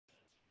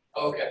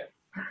Okay,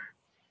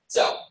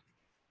 so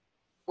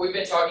we've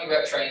been talking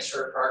about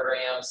transfer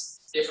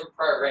programs, different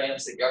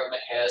programs the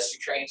government has to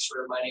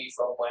transfer money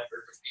from one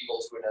group of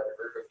people to another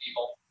group of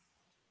people.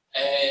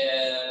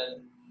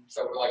 And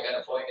so we're like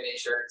unemployment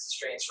insurance is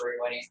transferring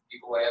money from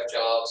people who have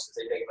jobs because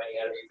they take money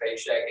out of your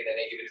paycheck and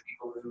then they give it to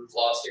people who've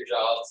lost their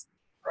jobs,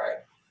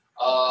 right?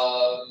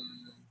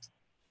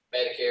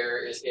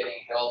 Medicare is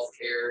getting health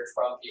care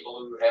from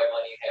people who have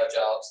money and have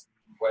jobs,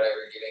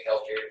 whatever, giving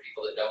health care to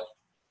people that don't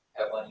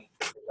have money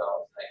and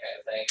jobs, and that kind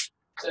of thing.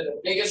 So the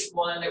biggest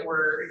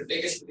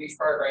of these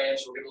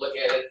programs we're going to look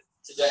at it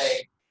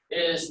today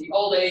is the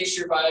old age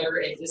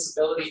survivor and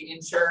disability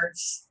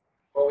insurance,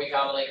 what we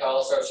commonly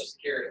call Social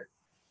Security.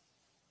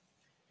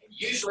 And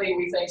usually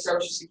we think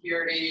Social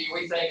Security,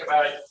 we think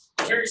about it,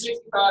 you turn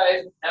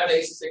 65,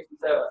 nowadays it's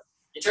 67.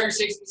 You turn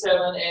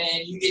 67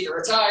 and you get to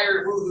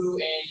retire, woohoo,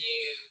 and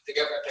the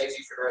government pays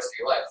you for the rest of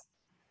your life.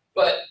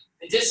 But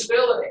the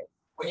disability,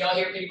 when y'all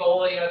hear people,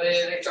 they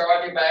draw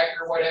on your back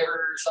or whatever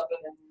or something,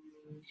 and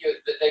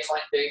they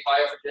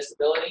file for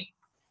disability,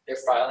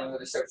 they're filing with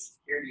the Social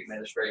Security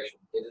Administration.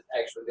 It is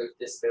actually, those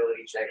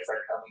disability checks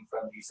are coming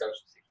from the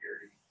Social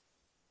Security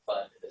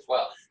Fund as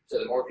well. So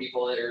the more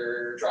people that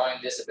are drawing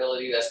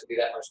disability, that's going to be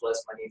that much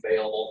less money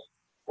available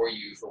for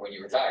you for when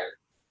you retire.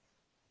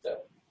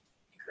 So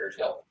encourage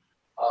help.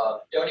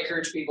 Don't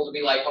encourage people to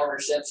be like Homer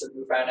Simpson,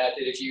 who found out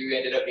that if you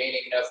ended up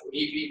gaining enough,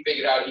 he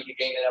figured out he could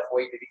gain enough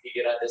weight that he could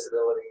get on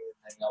disability, and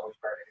then he always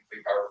burned a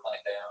nuclear power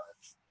plant down.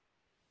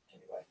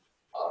 Anyway,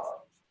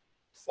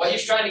 well,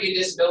 he's trying to get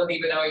disability,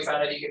 but now he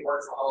found out he could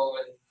work from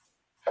home, and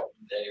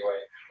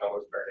anyway,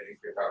 always burned a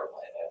nuclear power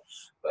plant down.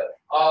 But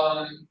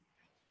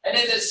and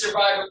then the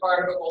survivor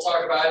part of it, we'll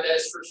talk about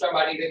this for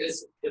somebody that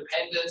is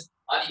dependent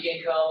on the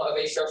income of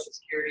a Social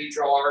Security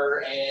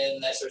drawer,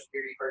 and that Social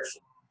Security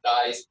person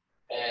dies,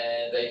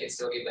 and they can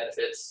still get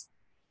benefits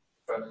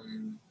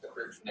from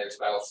accrued from their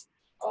spouse.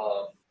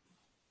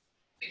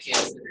 The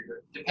kids that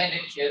are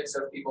dependent kids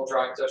of people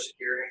drawing Social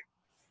Security.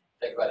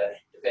 Think about it.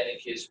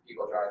 Dependent kids of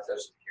people drawing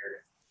Social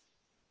Security.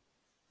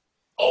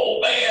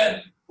 Old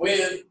man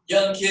with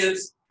young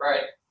kids,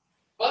 right?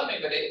 Well, I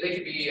mean, but they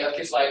could be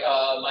kids like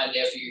my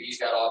nephew. He's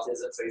got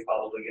autism, so he's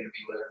probably going to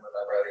be living with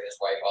my brother and his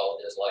wife all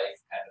of his life,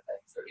 kind of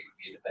thing. So he would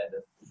be a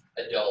dependent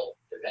adult,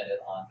 dependent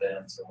on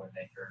them. So when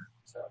they turn,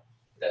 so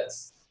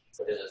that's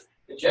what it is.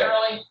 But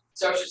generally,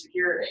 Social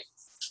Security,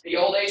 the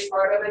old age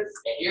part of it.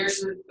 And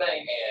here's the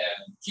thing,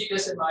 and keep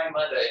this in mind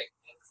Monday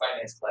in the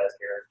finance class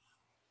here.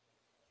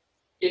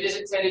 It is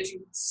intended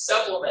to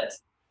supplement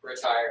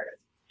retirement.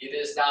 It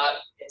is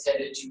not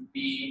intended to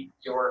be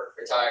your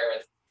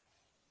retirement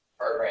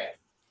program.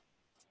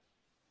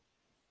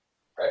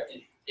 Right?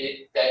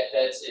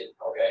 That's it.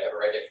 Okay, I have it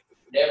right there.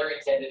 Never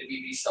intended to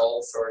be the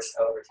sole source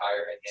of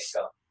retirement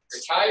income.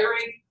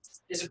 Retiring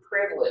is a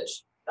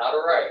privilege, not a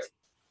right.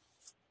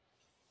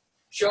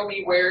 Show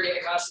me where in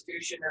the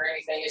Constitution or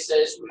anything it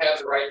says you have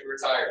the right to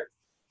retire.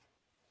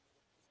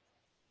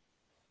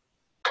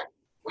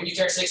 When you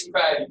turn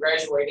 65, you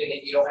graduated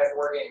and you don't have to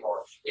work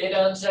anymore. It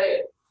doesn't say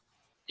it.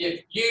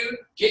 If you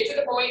get to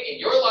the point in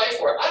your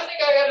life where I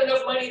think I got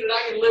enough money that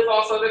I can live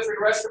off of it for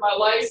the rest of my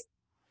life,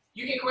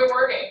 you can quit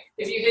working.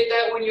 If you hit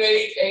that when you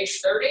age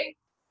 30,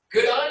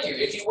 good on you.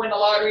 If you win the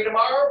lottery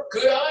tomorrow,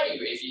 good on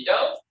you. If you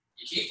don't,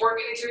 you keep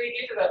working until you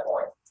get to that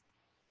point.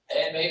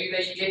 And maybe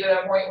that you get to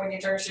that point when you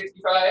turn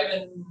 65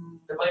 and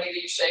the money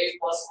that you save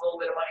plus a little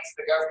bit of money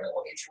from the government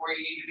will get you where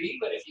you need to be.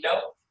 But if you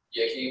don't,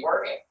 you keep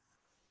working.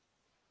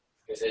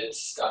 Because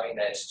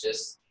that's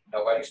just,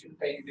 nobody's going to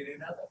pay you to do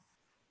nothing.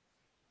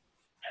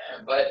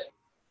 But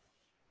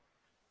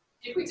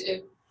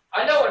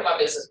I know in my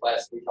business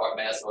class we talked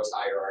Maslow's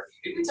hierarchy.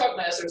 Did we talk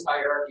Maslow's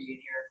hierarchy in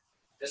here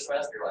this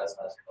semester or last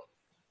semester?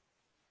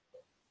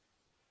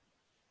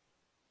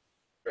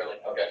 Really?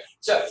 Okay.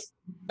 So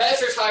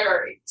Maslow's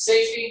hierarchy: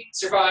 safety,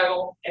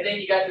 survival, and then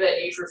you got to that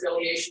need for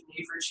affiliation,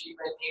 need for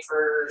achievement, need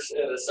for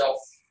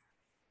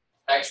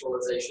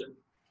self-actualization.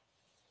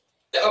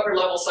 The upper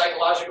level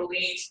psychological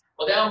needs.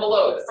 Well, down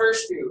below, the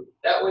first two,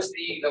 that was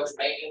those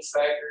maintenance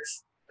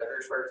factors that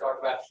Hirschberg talked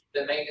about.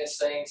 The maintenance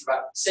things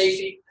about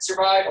safety,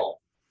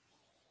 survival.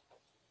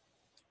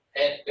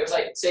 And it was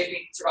like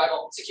safety,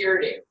 survival,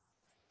 security.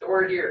 The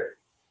word here,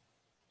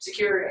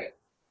 security.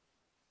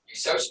 Your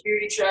Social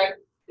Security check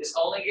is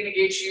only going to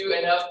get you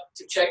enough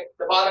to check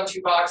the bottom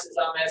two boxes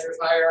on Maslow's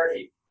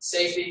hierarchy: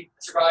 safety,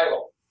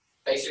 survival,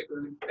 basic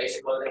food,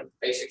 basic clothing,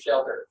 basic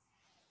shelter.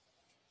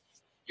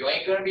 You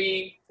ain't going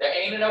to there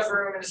ain't enough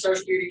room in the Social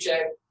Security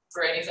check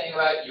for anything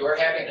about your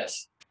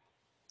happiness.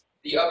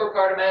 The upper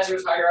part of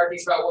Maslow's hierarchy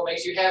is about what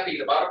makes you happy.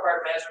 The bottom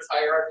part of Maslow's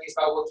hierarchy is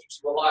about what keeps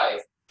you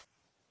alive.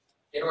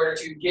 In order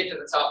to get to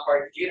the top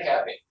part, you get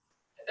happy.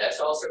 And that's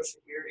all Social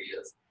Security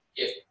is.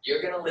 If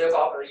you're going to live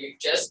off of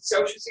just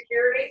Social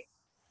Security,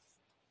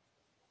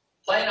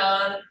 plan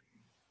on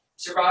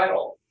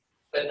survival,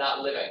 but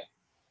not living.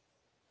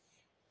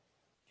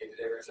 Get the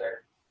difference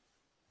there?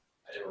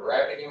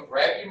 Wrap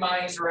your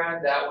minds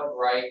around that one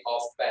right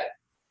off the bat.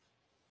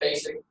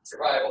 basic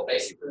survival,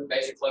 basic food,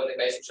 basic clothing,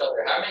 basic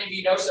shelter. How many of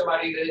you know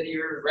somebody that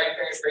your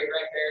grandparents, great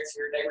grandparents,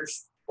 your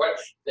neighbors, what,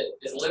 that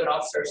is living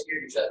off Social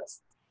Security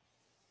checks?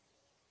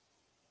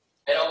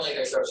 And only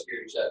their Social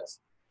Security checks.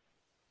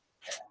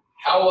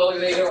 How well are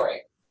they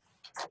doing?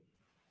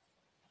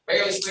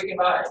 Barely squeaking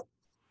by.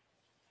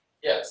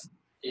 Yes,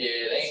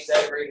 it ain't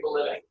that great of a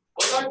living.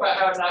 We'll talk about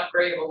how not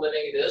great of a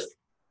living it is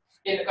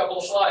in a couple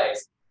of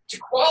slides. To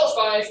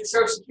qualify for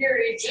Social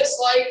Security, just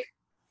like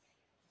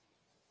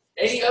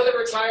any other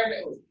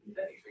retirement,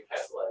 that needs to be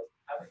capitalized.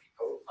 How many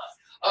people?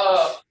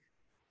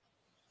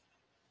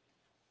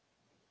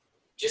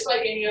 Just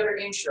like any other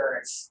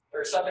insurance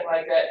or something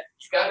like that,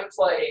 you've got to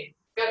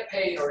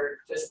pay in order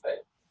to participate.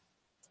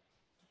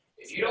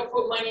 If you don't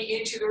put money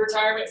into the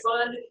retirement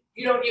fund,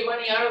 you don't get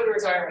money out of the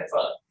retirement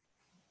fund.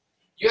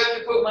 You have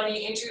to put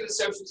money into the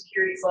Social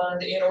Security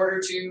fund in order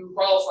to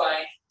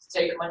qualify to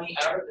take money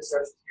out of the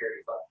Social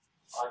Security fund.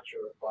 Aren't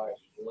you required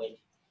to do it?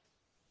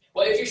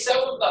 Well, if you're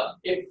self-employed,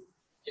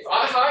 if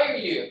I hire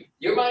you,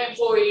 you're my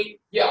employee,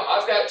 yeah,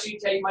 I've got to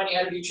take money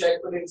out of your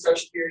check, put it in Social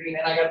Security, and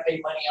then I got to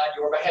pay money on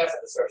your behalf of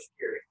the Social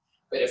Security.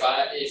 But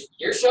if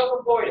you're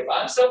self-employed, if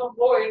I'm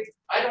self-employed,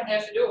 I don't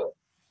have to do it.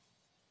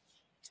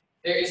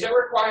 There is no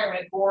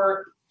requirement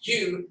for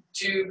you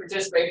to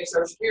participate in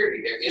Social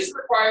Security. There is a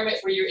requirement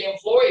for your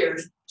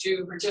employers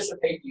to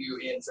participate you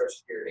in Social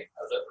Security.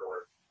 How's that for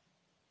work?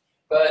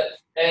 But,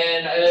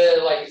 and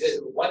like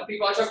one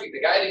people I talked to, the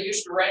guy that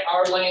used to rent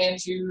our land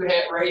to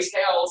raise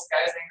cows, the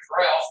guy's name is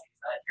Ralph. He's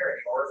not here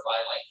anymore,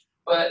 finally.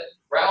 But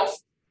Ralph,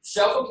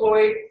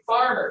 self-employed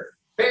farmer,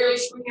 barely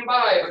squeaking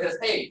by because,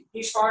 hey,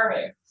 he's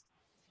farming.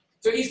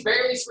 So he's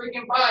barely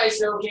squeaking by,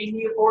 so can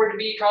he afford to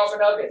be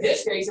coughing up? In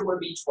his case, it would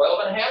be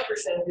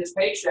 12.5% of his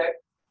paycheck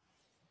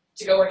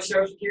to go into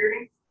Social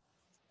Security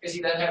because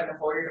he doesn't have an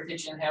employer to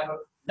pitch in and have a,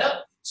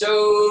 no.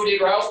 So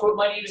did Ralph put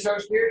money into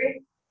Social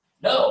Security?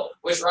 No.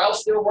 Was Ralph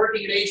still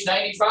working at age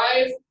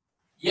 95?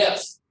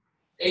 Yes.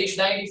 Age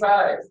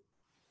 95.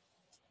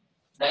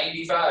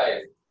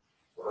 95.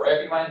 Wrap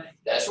your mind.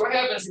 That's what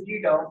happens if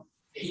you don't.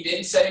 He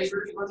didn't save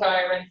for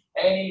retirement,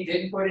 and he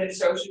didn't put in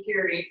Social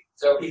Security,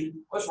 so he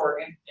was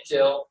working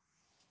until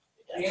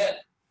the end.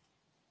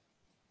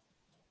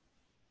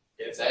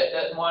 If that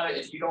doesn't want it,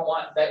 if you don't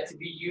want that to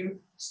be you,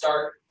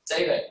 start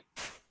saving.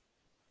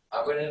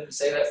 I'm going to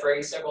say that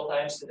phrase several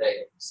times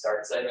today.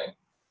 Start saving.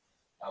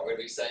 I'm going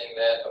to be saying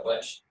that a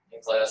bunch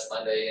in class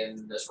Monday,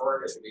 and this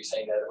work is going to be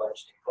saying that a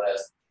bunch in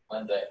class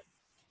Monday.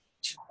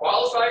 To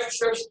qualify for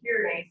Social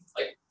Security,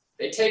 like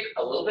they take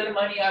a little bit of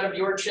money out of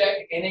your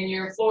check, and then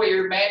your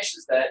employer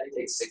matches that. They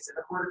take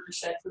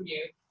 6.25% from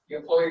you. Your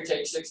employer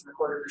takes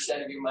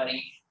 6.25% of your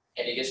money,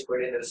 and it gets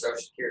put into the Social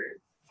Security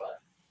fund.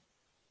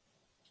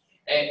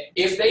 And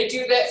if they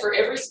do that for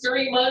every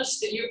 3 months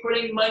that you're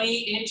putting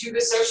money into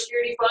the Social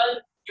Security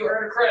fund, you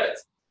earn a credit.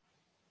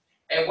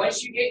 And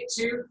once you get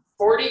to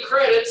 40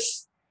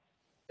 credits,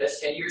 that's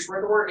 10 years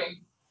worth of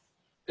working,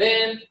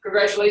 then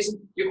congratulations,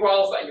 you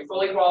qualify. You're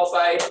fully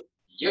qualified.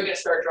 You're going to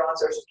start drawing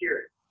Social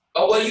Security.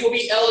 Oh, well, you will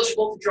be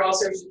eligible to draw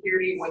Social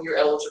Security when you're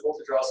eligible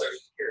to draw Social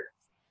Security.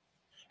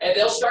 And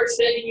they'll start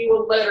sending you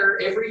a letter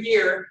every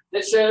year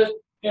that says,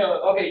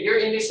 okay, you're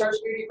in the Social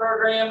Security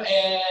program,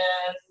 and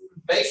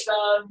based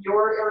on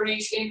your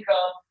earnings income,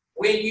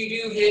 when you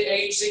do hit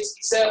age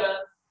 67,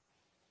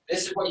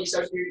 this is what your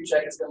Social Security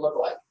check is going to look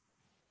like.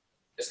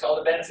 It's called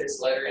a benefits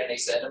letter, and they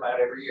send them out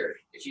every year.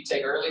 If you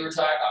take early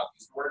retirement, I'll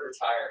use the word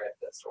retirement,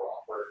 that's the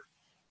wrong word.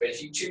 But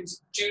if you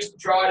choose to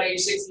draw at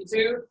age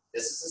 62,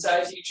 this is the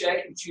size of your check.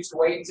 If you choose to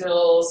wait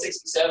until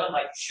 67,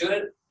 like you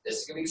should, this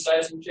is going to be the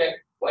size of your check.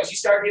 Once you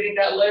start getting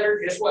that letter,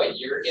 guess what?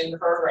 You're in the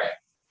program.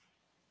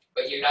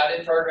 But you're not in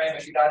the program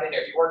if you're not in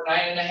there. If you work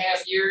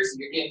 9.5 years,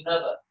 you're getting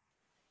nothing.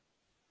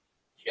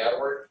 You got to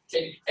work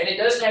 10, and it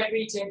doesn't have to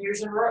be 10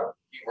 years in a row.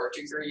 You can work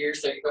 2-3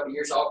 years, take a couple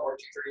years off, work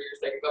 2-3 years,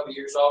 take a couple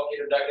years off,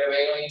 get abducted by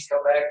aliens,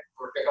 come back,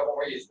 work a couple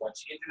more years.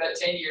 Once you get through that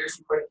 10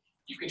 years,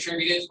 you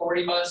contributed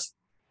 40 months,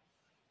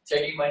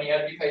 taking money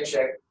out of your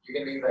paycheck, you're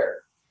going to be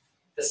there.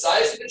 The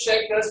size of the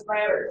check doesn't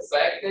matter. The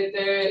fact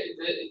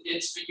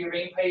that you're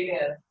being paid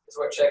in is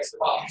what checks the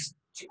box.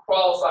 To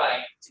qualify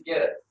to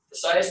get it. The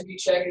size of your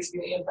check is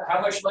going to impact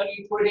how much money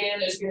you put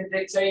in is going to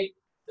dictate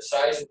the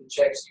size of the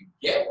checks you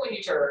get when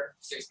you turn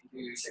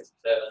 62,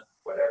 67,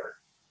 whatever.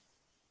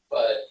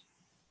 But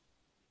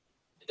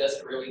it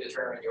doesn't really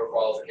determine your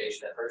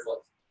qualification at first place.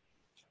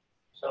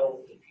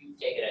 So if you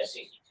take it at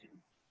 62,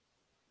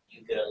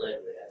 you could have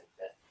lived with it.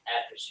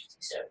 After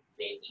 67,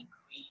 they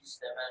increase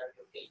the amount of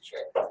your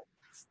paycheck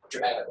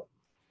dramatically.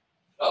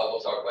 Oh,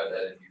 we'll talk about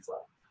that in a few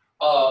slides.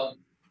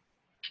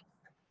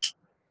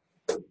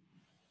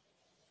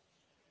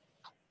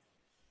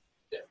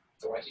 Yeah.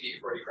 So once you get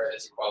your 40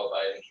 credits, you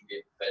qualify and you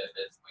get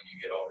benefits when you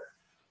get older.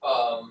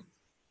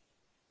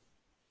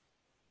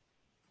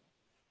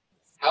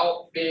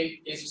 How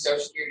big is your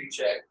Social Security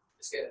check?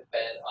 It's going to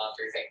depend on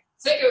 3 things.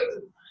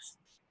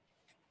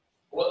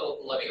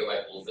 Well, let me go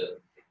back a little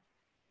bit.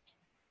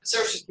 The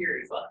Social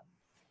Security fund.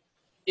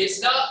 it's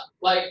not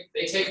like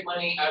they take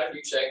money out of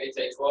your check, they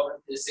take 12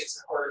 and 6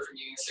 and a quarter from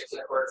you, 6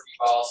 and a quarter from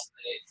your boss.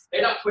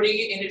 They're not putting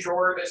it in a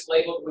drawer that's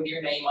labeled with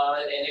your name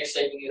on it, and they're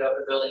saving it up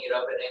and building it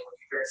up, and then when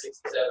you turn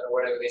 67 or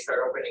whatever, they start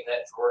opening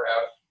that drawer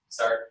out,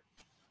 start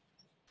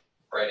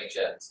writing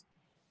checks.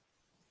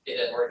 It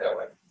doesn't work that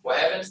way. What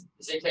happens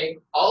is they take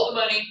all the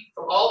money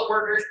from all the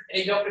workers and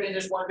they dump it in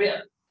this one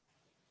bin.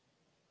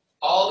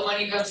 All the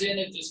money comes in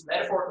and just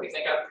metaphorically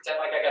pretend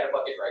like I got a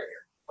bucket right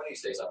here. One of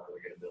these days I'm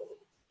really going to build a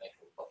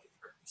bucket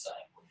for you sign.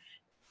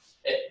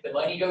 The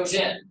money goes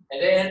in,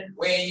 and then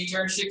when you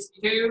turn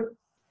 62, you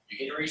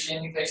get to reach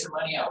in and take some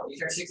money out. When you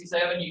turn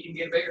 67, you can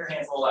get a bigger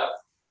handful out.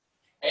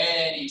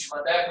 And each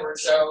month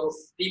afterwards. So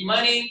the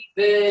money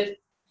that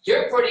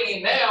you're putting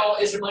in now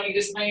is the money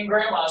that's paying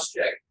grandma's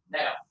check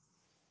now.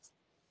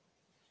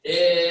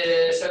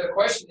 So the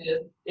question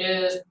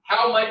is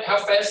how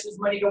fast is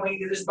money going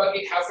into this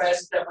bucket? How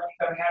fast is that money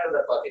coming out of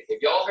that bucket? Have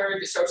y'all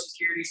heard that Social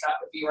Security is not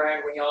going to be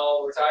around when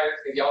y'all retire?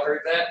 Have y'all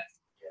heard that?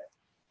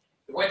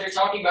 Yeah. What they're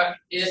talking about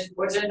is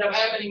what's ended up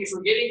happening is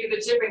we're getting to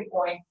the tipping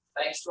point,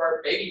 thanks to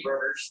our baby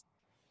boomers.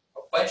 A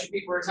bunch of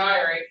people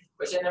retiring.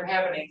 What's ended up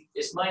happening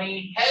is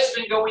money has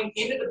been going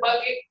into the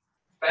bucket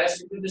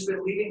faster than it's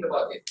been leaving the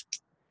bucket,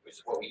 which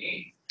is what we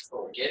need.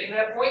 But we're getting to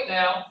that point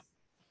now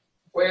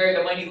where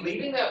the money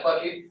leaving that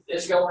bucket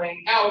is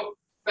going out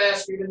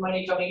faster than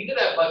money coming into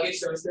that bucket.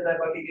 So instead of that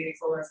bucket getting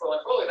fuller and fuller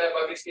and fuller, that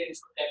bucket's getting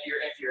emptier,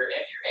 emptier,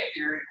 emptier,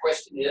 emptier. The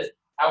question is,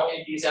 how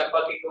empty is that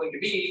bucket going to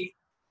be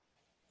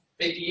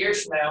 50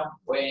 years from now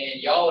when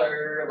y'all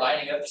are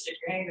lining up to stick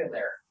your hand in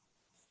there?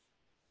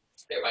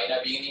 There might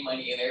not be any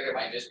money in there. There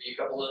might just be a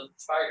couple of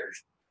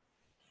spiders.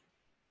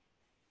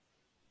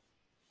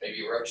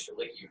 Maybe a roach to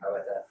lick you. How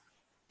about that?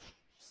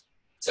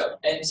 So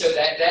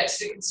that's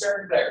the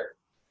concern there.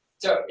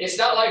 So it's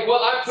not like,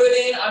 well, I put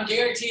in, I'm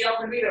guaranteed I'm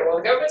going to be there. Well,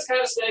 the government's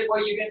kind of said,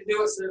 well, you're going to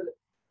do it so that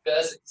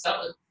that's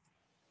something.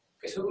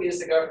 Because who is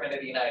the government of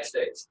the United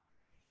States?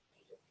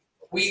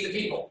 We the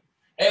people.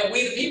 And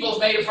we the people have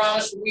made a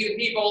promise to we the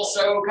people.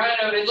 So kind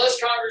of, unless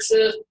Congress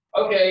says,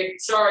 okay,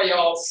 sorry,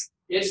 y'all,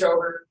 it's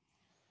over.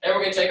 And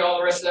we're going to take all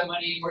the rest of that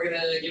money and we're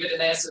going to give it to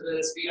NASA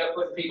to speed up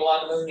putting people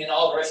on the moon and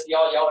all the rest of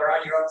y'all are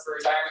on your own for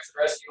retirement for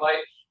the rest of your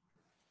life.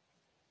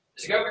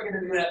 Is the government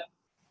going to do that?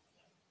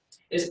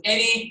 Is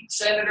any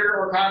senator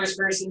or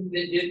congressperson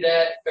that did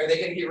that, are they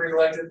going to get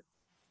reelected?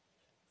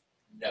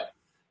 No.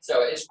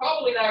 So it's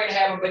probably not going to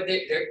happen, but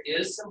there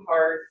is some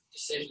hard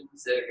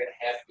decisions that are going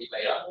to have to be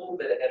made. I'm a little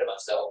bit ahead of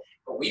myself,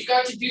 but we've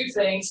got to do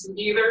things to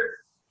either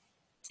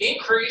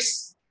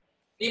increase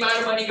the amount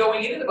of money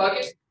going into the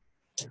bucket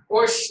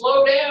or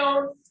slow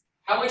down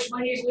how much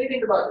money is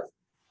leaving the bucket.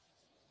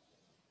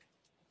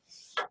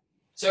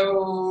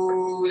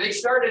 So they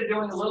started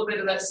doing a little bit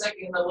of that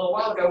second a little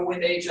while ago when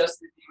they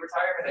adjusted the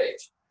retirement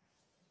age.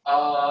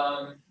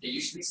 It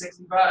used to be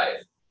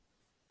 65.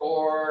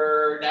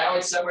 Or now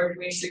it's somewhere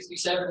between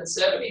 67 and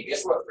 70.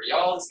 Guess what? For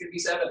y'all, it's going to be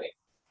 70.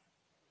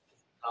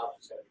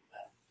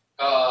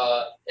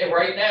 And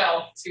right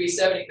now, it's going to be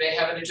 70. They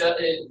haven't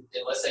adjusted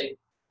unless they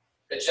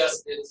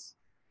adjust it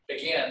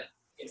again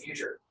in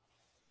future.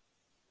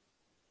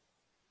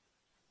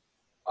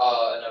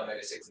 No,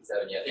 maybe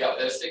 67 yet. Yeah,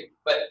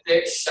 but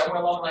there's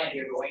somewhere along the line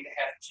you're going to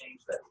have to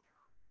change that.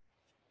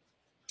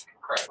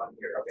 Crap, I'm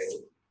here.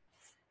 Okay.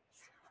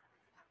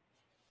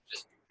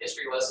 Just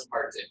history lesson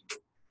part 2.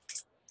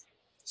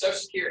 Social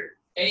Security.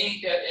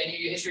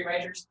 Any history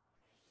majors?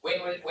 When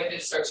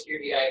did Social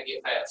Security Act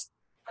get passed?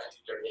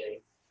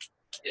 1938.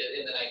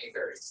 In the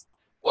 1930s.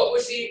 What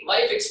was the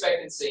life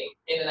expectancy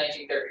in the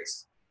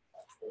 1930s?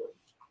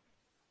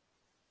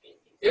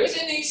 It was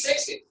in the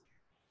 60s.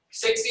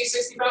 60,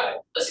 65.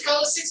 Let's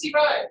call it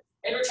 65.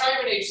 And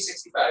retirement age is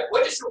 65.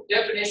 What is the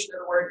definition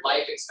of the word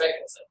life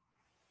expectancy?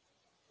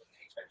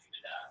 Expect you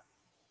to die.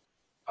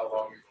 How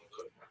long are you going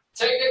to live?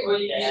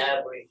 Technically, The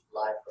average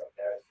life for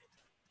American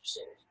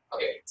citizen.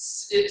 okay,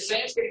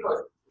 Sam's getting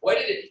closer.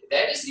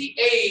 That is the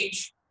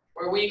age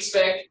where we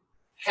expect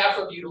half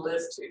of you to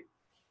live to.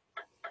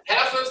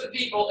 Half of the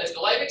people, if the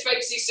life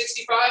expectancy is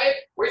 65,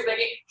 we're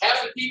thinking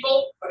half the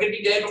people are going to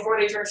be dead before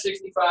they turn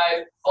 65.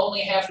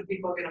 Only half the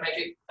people are going to make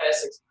it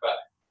past 65.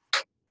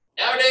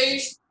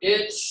 Nowadays,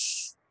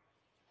 it's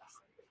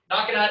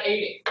knocking on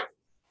 80.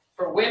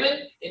 For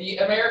women in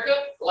America,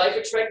 life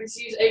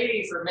expectancy is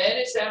 80. For men,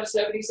 it's down to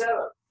 77.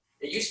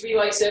 It used to be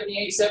like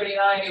 78,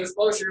 79. It was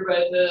closer,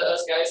 but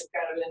us guys have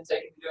kind of been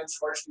taking to doing some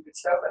more stupid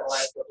stuff in the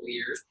last couple of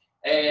years.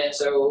 And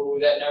so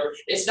that number,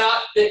 it's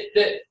not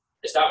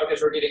it's not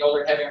because we're getting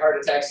older and having heart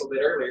attacks a little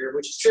bit earlier,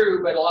 which is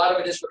true, but a lot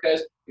of it is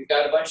because we've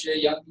got a bunch of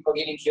young people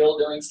getting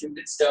killed doing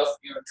stupid stuff,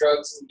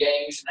 drugs and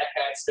gangs and that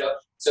kind of stuff.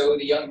 So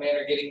the young men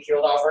are getting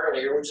killed off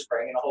earlier, which is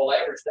bringing the whole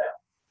average down.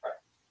 Right.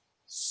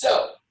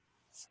 So,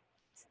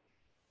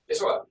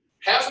 guess what?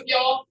 Half of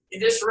y'all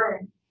in this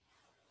room,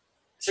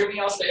 assuming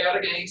y'all stay out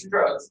of gangs and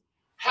drugs,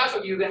 half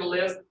of you are going to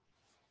live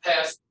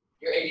past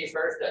your 80th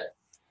birthday.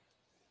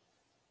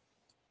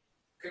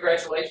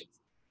 Congratulations.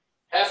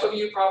 Half of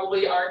you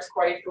probably aren't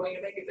quite going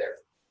to make it there.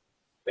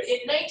 But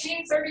in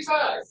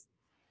 1935,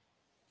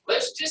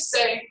 let's just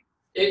say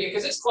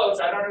because it's close,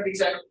 I don't know the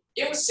exact,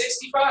 it was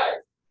 65.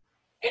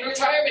 And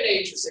retirement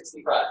age was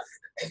 65.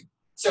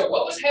 So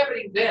what was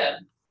happening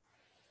then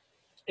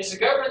is the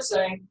government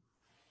saying,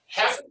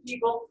 half of the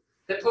people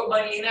that put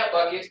money in that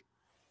bucket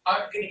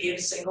aren't going to get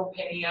a single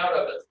penny out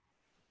of it.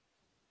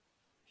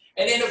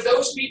 And then of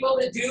those people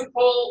that do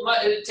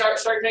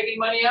start taking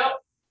money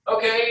out,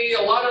 okay,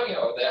 a lot of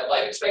that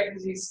life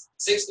expectancy is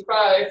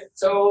 65,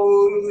 so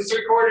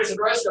 3/4 of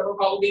the rest of them are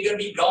probably going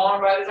to be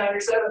gone by the time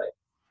they're 70,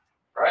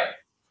 right?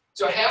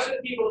 So half of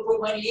the people that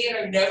put money in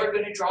are never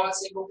going to draw a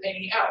single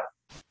penny out.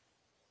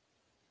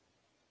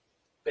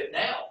 But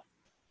now,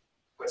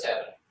 what's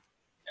happening?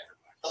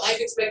 The life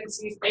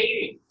expectancy is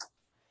 80.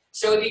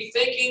 So the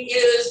thinking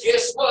is,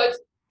 guess what?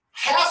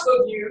 Half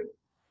of you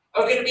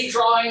are going to be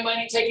drawing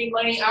money, taking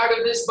money out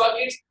of this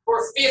bucket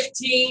for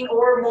 15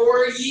 or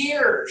more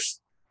years.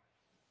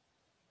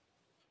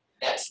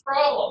 That's the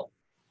problem.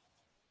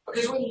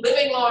 Because we're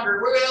living longer,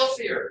 we're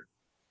healthier.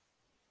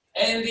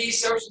 And the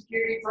Social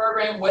Security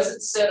program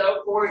wasn't set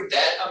up for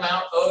that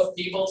amount of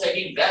people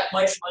taking that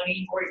much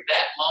money for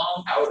that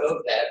long out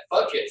of that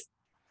bucket.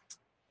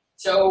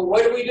 So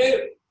what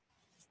do?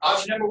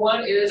 Option number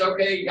one is,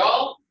 okay,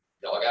 y'all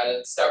got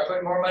to start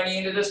putting more money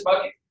into this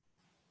bucket.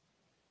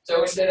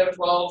 So instead of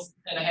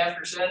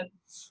 12.5%,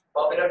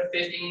 bump it up to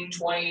 15,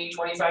 20,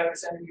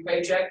 25% of your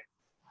paycheck.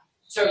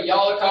 So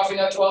y'all are coughing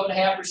up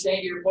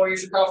 12.5%, your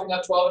employers are coughing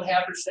up 12.5%,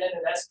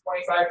 and that's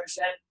 25%.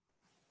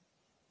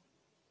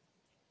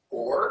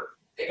 Or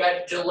they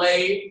got to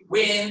delay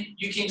when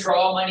you can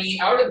draw money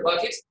out of the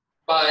bucket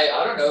by,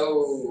 I don't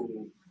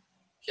know,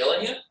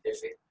 killing you.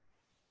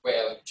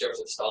 Well,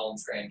 Joseph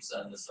Stalin's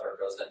grandson, the star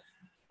goes in.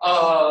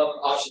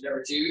 Option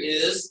number two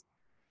is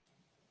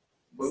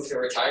move the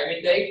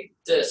retirement date.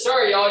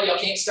 Sorry, y'all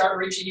can't start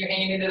reaching your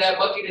hand into that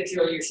bucket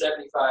until you're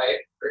 75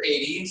 or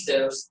 80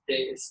 instead of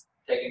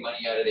taking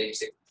money out at age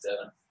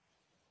 67.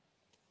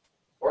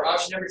 Or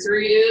option number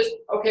three is,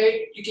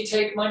 okay, you can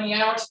take money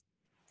out.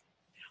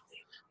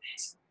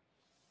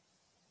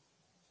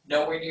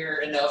 Nowhere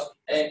near enough.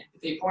 And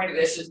the point of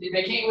this is they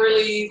can't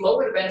really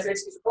lower the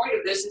benefits because the point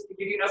of this is to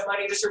give you enough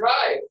money to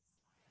survive.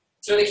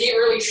 So they can't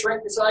really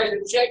shrink the size of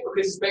the check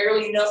because it's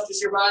barely enough to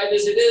survive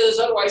as it is,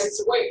 otherwise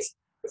it's a waste.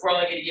 If we're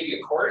only going to give you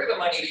a quarter of the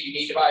money that you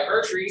need to buy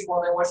groceries,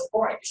 well then what's the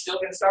point? You're still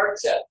going to start the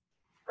set,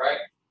 right?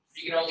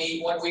 If you can only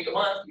eat 1 week a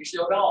month, you're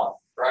still gone,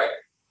 right?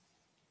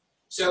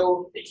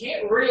 So they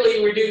can't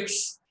really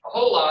reduce a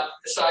whole lot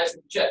the size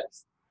of the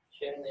checks.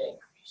 Shouldn't they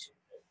increase it?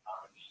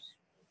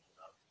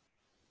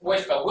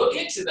 We'll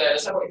get to that.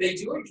 So they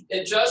do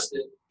adjust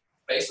it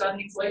based on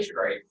the inflation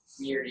rate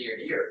year to year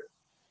to year.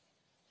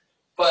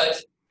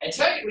 And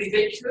technically,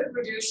 they could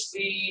reduce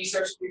the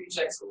Social Security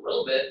checks a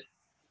little bit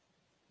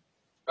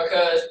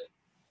because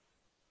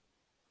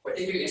what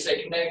they do is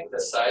they connect the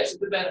size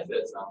of the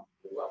benefits. I'm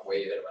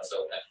way ahead of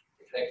myself now.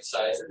 They connect the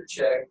size of the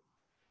check.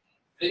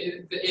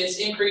 It's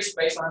increased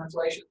based on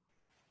inflation.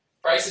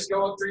 Prices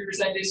go up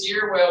 3% this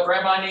year. Well,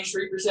 grandma needs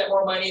 3%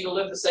 more money to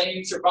live the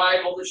same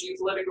survival that she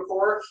was living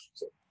before.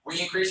 So we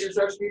increase your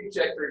Social Security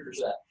check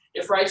 3%.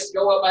 If prices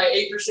go up by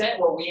 8%,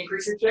 well, we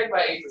increase your check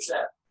by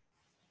 8%.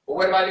 But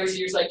what about those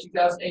years like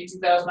 2008,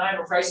 2009,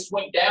 where prices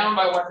went down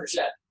by 1%?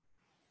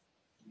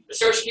 The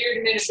Social Security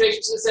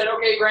Administration said,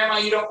 okay, grandma,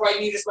 you don't quite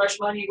need as much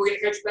money. We're going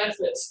to cut your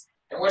benefits.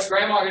 And what's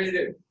grandma going to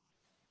do?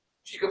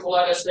 She could pull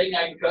out a steak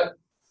knife and cut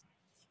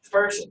the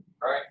person,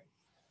 right?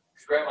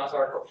 Because grandma's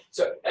hardcore.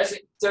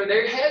 So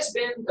there has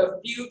been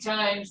a few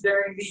times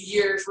during the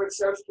years where the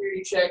Social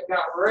Security check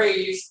got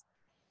raised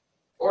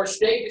or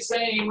stayed the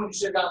same when it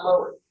should have gotten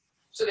lowered.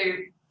 So there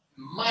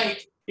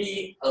might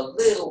be a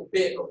little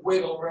bit of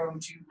wiggle room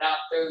to knock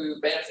the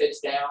benefits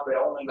down, but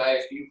only by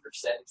a few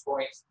percentage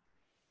points.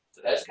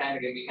 So that's kind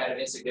of going to be kind of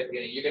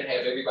insignificant. And you're going to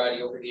have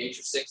everybody over the age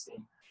of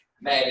 16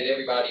 mad at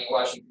everybody in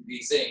Washington,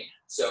 D.C.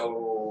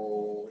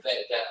 So that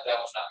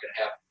one's not going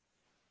to happen,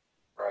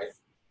 right?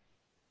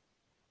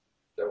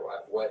 So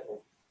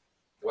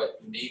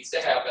what needs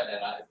to happen,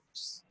 and I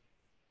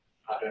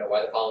don't know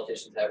why the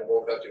politicians haven't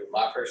woke up to it.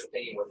 My personal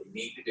opinion, what they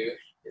need to do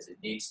is it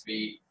needs to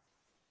be,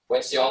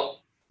 when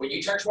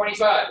you turn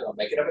 25, I'll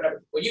make it up a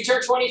number. When you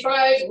turn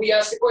 25, we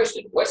ask the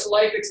question, what's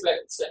life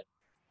expectancy?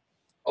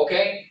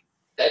 Okay,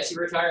 that's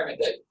your retirement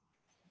date.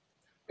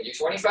 When you're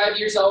 25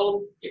 years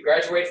old, you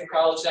graduate from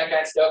college, that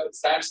kind of stuff,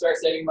 it's time to start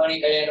saving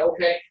money, and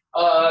okay,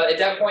 at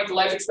that point the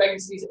life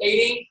expectancy is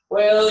 80,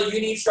 well,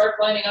 you need to start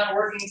planning on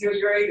working until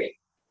you're 80.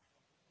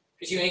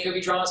 Because you ain't going to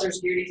be drawing Social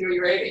Security until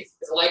you're 80.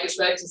 If the life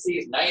expectancy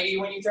is 90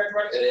 when you turn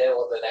 20,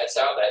 well, then that's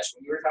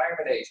when your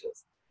retirement age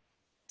is.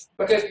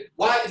 Because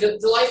why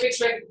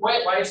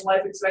is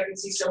life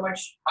expectancy so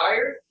much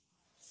higher?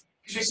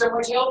 Because you're so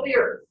much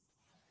healthier,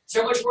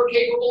 so much more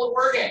capable of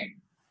working.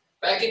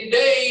 Back in the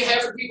day,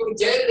 half the people were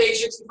dead at age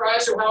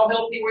 65, so how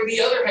healthy were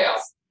the other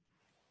half?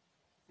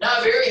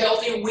 Not very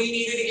healthy, and we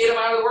needed to get them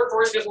out of the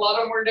workforce because a lot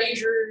of them were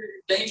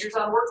dangerous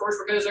on the workforce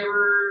because they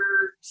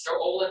were so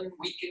old and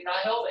weak and not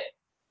healthy,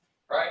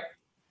 right?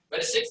 But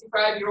a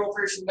 65-year-old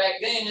person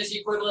back then is the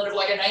equivalent of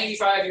like a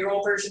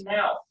 95-year-old person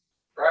now,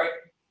 right?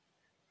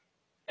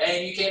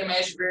 And you can't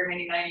imagine very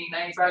many 90,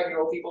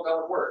 95-year-old people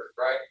going to work,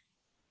 right?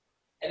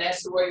 And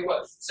that's the way it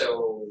was.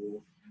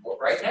 So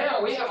right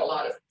now, we have a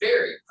lot of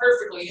very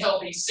perfectly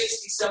healthy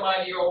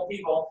 60-some-odd-year-old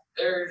people.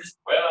 They're just,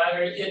 well,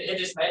 it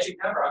just magic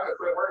number. I'm going to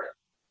quit working.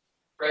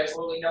 For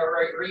absolutely no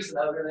right reason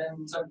other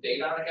than some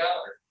date on a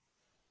calendar.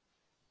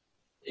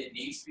 It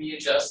needs to be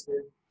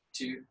adjusted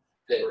to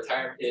the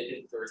retirement.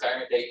 The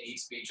retirement date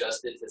needs to be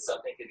adjusted to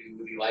something to do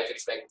with the life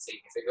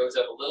expectancy. If it goes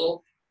up a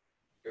little,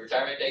 the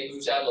retirement date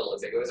moves out a little.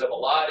 If it goes up a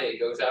lot, it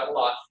goes out a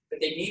lot.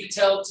 But they need to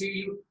tell it to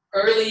you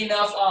early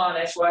enough on.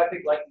 That's why I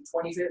picked like the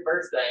 25th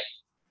birthday.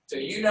 So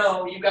you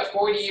know you've got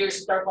 40 years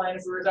to start planning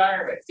for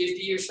retirement,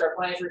 50 years to start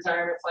planning for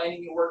retirement,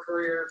 planning your work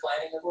career,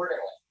 planning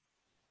accordingly.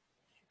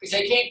 Because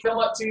they can't come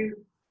up to,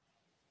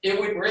 it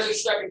would really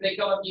suck if they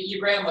come up to your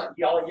grandma,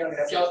 y'all are young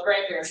enough, y'all's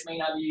grandparents may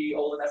not be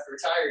old enough to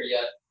retire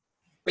yet,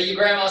 but your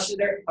grandma's sitting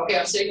there, okay,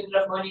 I'm saving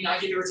enough money and I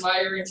get to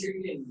retire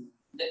in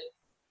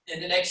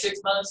the next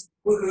 6 months,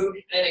 woohoo,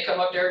 and then they come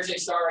up there and say,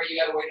 sorry, you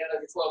gotta wait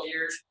another 12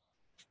 years.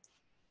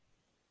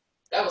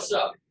 That would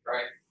suck,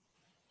 right?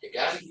 You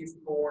gotta give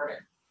people warning.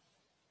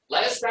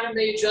 Last time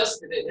they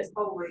adjusted it, it's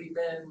probably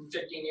been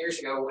 15 years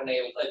ago when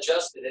they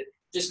adjusted it,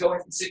 just going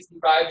from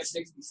 65 to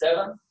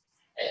 67,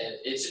 and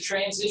it's a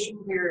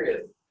transition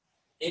period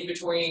in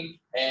between,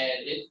 and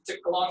it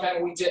took a long time,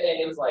 and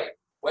it was like,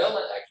 well,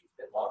 actually it's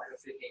been longer than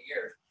 15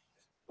 years.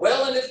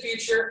 Well in the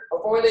future,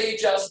 before they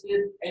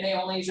adjusted, and they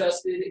only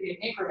adjusted in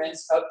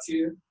increments up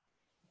to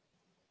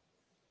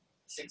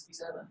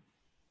 67.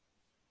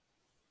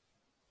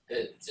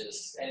 It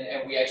just,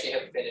 and we actually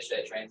haven't finished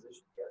that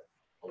transition yet,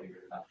 believe it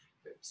or not.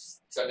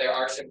 So there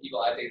are some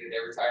people out there that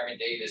their retirement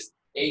date is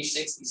age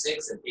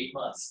 66 in 8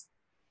 months.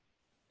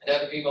 And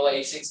other people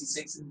age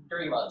 66 in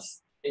 3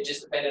 months. It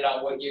just depended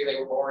on what year they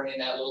were born in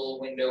that little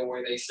window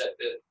where they set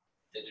the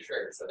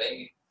trigger. So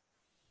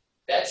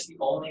that's the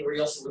only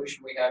real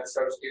solution we have to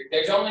Social Security.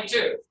 There's only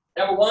two.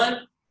 Number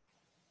one,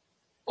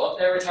 bump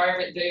their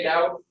retirement date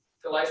out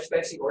to life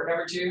expectancy, or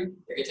number two,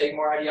 they can take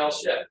more out of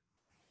y'all's check.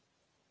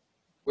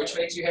 Which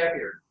makes you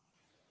happier?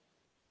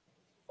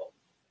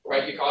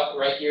 Write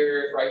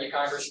your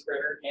Congress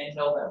critter and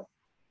tell them.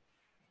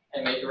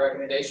 And make a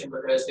recommendation,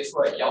 because guess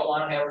what? Y'all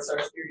want to have a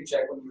Social Security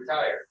check when you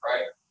retire,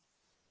 right?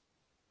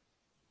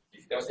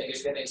 If you don't think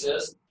it's going to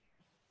exist,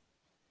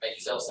 make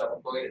yourself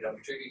self-employed and don't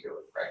contribute to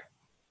it,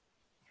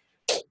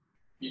 right?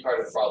 Be part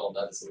of the problem,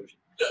 not the solution.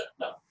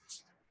 No.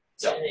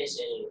 So Then they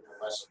say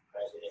unless the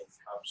president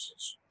comes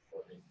and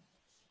supported,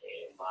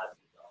 they might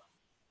be gone.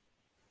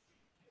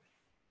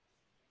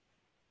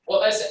 well,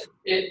 that's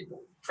it.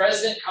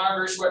 President,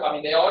 Congress, I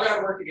mean, they all got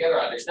to work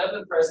together on it. There's nothing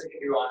the president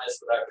can do on this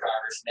without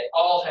Congress, and they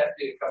all have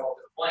to come up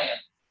with a plan.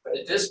 But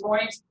at this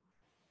point,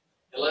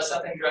 unless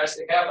something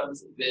drastic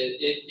happens,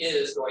 it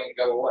is going to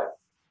go away.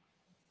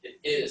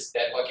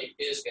 That bucket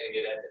is going to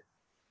get ended.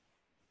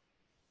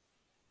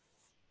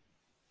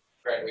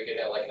 Granted, we could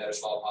have like another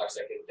smallpox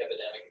epidemic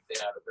and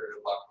thin out a third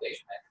of the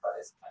population by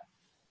this time.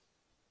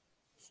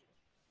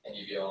 And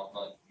you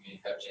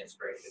have a chance to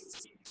break it to the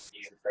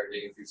CDC and start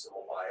digging through some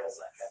old vials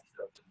and that kind of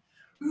stuff.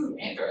 Ooh,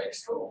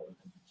 anthrax, cool.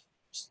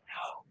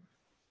 No.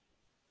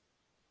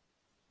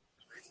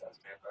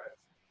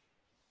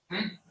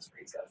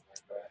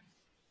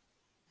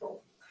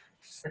 Cool.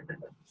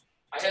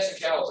 I have some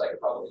cows, I could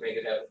probably make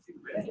it happen too,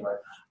 but anyway.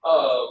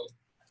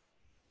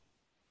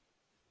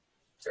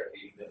 Start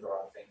eating the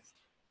wrong things.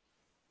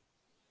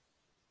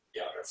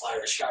 Yeah, I'm gonna fly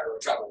to Chicago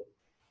in trouble.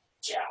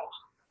 Cow.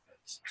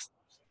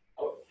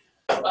 Oh,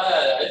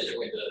 I just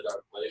went to a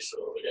dark place, so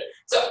okay.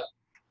 So,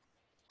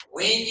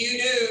 when you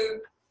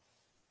do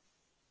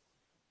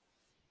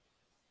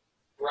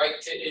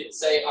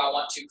say, I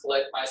want to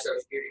collect my Social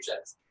Security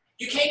checks.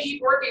 You can't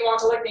keep working while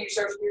collecting your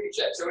Social Security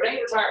checks. So it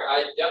ain't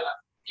retirement.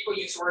 People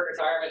use the word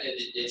retirement,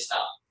 it's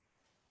not.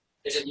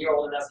 It's just you're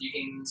old enough you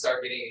can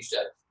start getting these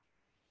checks.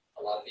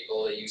 A lot of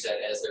people use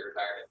that as their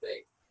retirement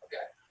date.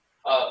 Okay.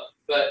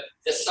 But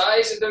the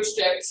size of those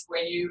checks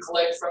when you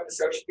collect from the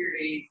Social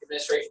Security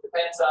Administration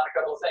depends on a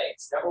couple of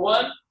things. Number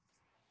one,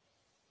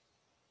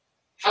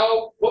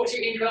 what was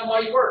your income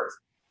while you worked?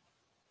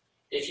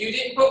 If you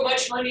didn't put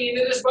much money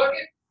into this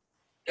bucket,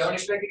 don't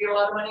expect to get a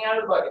lot of money out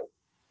of the bucket,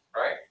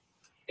 right?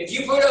 If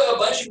you put a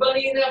bunch of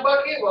money in that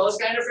bucket, well, it's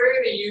kind of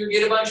fair that you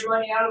get a bunch of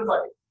money out of the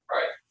bucket,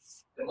 right?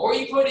 The more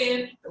you put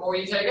in, the more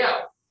you take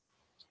out.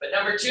 But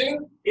number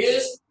two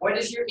is, what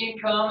is your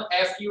income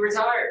after you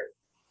retire?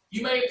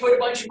 You may put a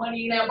bunch of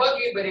money in that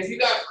bucket, but if you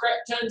got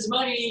crap tons of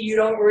money, you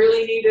don't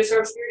really need a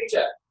Social Security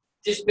check.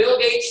 Does Bill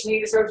Gates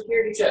need a Social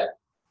Security check?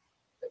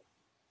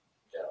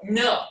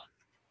 No.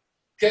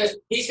 Because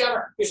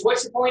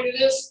what's the point of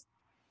this?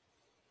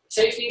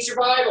 Safety and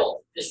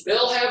survival. Does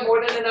Bill have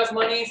more than enough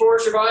money for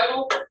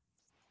survival?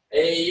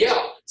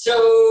 Yeah.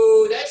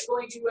 So that's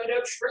going to end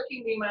up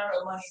shrinking the amount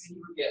of money that he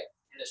would get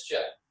in this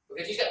check,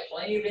 because he's got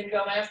plenty of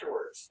income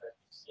afterwards.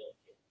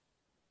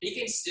 He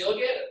can still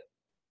get it.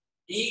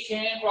 He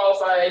can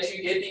qualify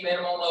to get the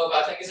minimum of,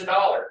 I think it's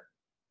 $1.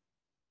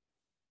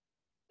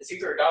 It's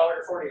either $1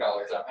 or $40.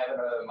 I'm having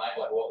a mind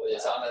blank. Well,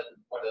 it's on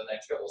one of the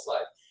next couple of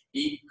slides.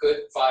 he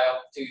could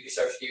file to the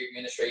Social Security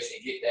Administration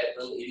and get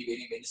that little itty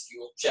bitty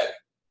minuscule check.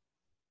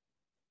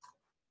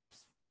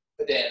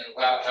 But then,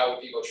 how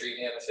would people treat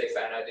him if they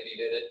found out that he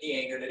did it? He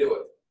ain't gonna do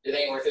it. It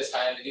ain't worth his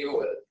time to deal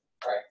with it,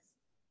 right?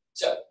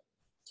 So,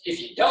 if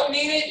you don't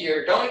need it,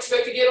 you don't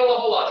expect to get a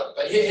whole lot of it.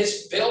 But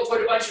his bill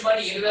put a bunch of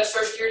money into that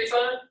Social Security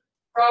fund?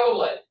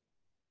 Probably.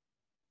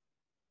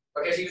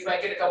 Because he was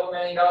making a couple $1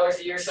 million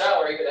a year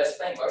salary, but that's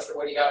the thing, most of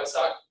what he got was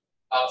stock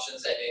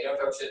options, and they don't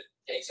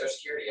take Social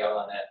Security out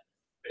on that.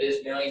 But his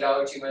 $1 million,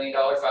 $2 million,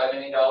 $5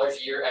 million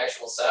a year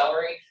actual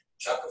salary,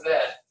 chunk of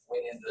that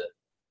went into the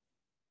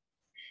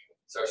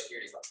Social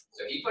Security fund.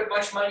 So he put a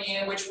bunch of money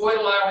in, which would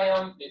allow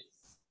him,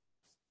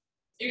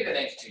 give me the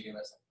names of 2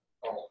 units,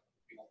 normal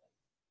people.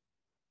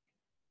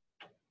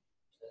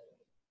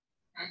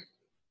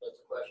 What's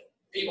the question?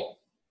 People,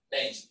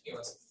 names,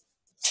 humans.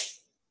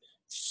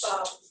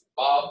 Bob,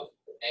 Bob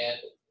and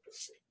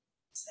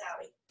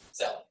Sally.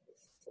 Sally.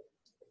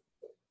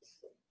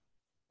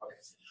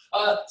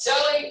 Okay.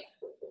 Sally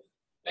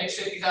makes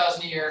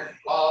 $50,000 a year.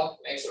 Bob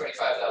makes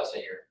 $25,000 a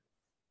year.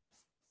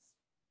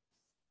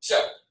 So,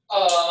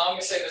 I'm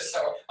gonna say this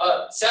somewhere.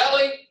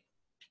 Sally,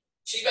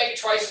 she's making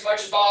twice as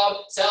much as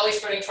Bob. Sally's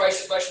putting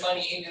twice as much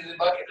money into the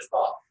bucket as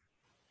Bob.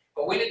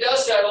 But when it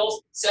does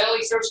settle,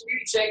 Sally's Social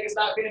Security check is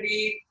not going to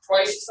be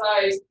twice the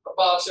size of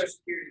Bob's Social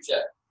Security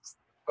check,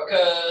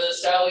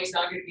 because Sally's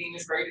not going to be in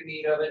as great a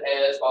need of it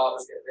as Bob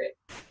is going to be.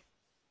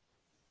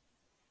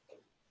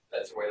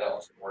 That's the way that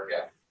one's going to work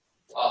out.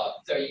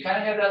 So you kind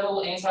of have that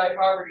little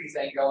anti-poverty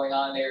thing going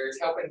on there. It's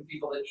helping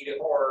people that need it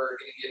more are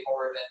going to get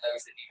more than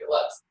those that need it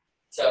less.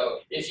 So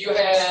if you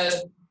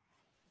had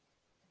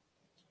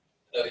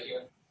another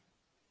human,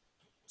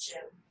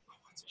 Jim.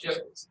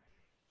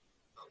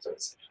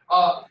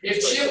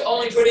 if Chip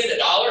only put in $1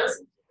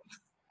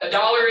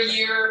 a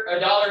year, $1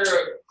 a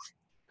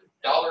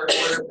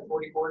quarter,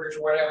 40 quarters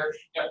or whatever,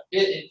 you know,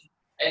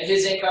 and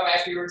his income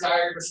after he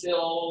retired was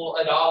still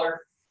 $1.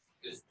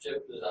 Because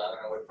Chip is, I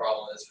don't know what the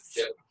problem is with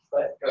Chip,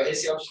 but you know,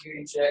 his Social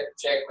Security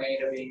check may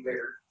end up being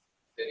bigger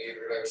than he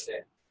ever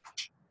understand.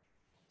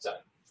 So,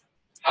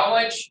 how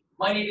much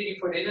money did you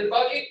put into the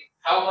bucket?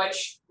 How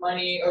much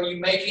money are you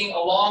making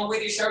along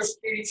with your Social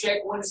Security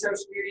check when the Social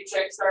Security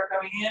checks start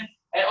coming in?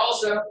 And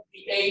also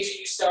the age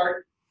you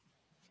start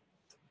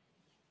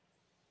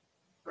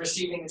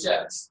receiving the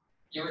checks.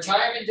 Your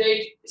retirement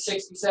date is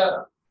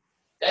 67.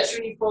 That's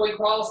when you fully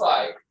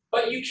qualify.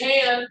 But you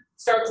can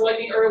start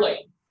collecting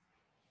early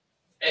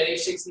at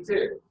age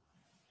 62.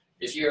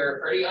 If you're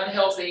pretty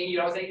unhealthy and you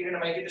don't think you're going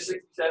to make it to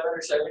 67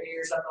 or 70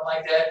 or something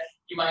like that,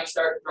 you might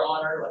start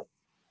drawing early.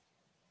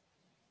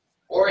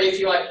 Or if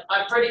you're like,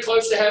 I'm pretty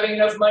close to having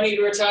enough money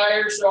to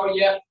retire, so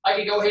yeah, I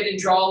can go ahead and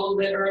draw a little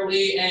bit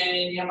early,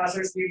 and my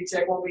Social Security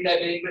check won't be that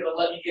big, but it'll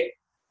let me get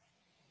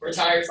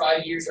retired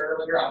 5 years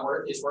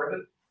earlier. It's worth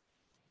it.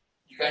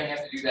 You kind of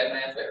have to do that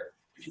math there.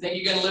 If you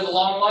think you're going to live a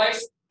long life,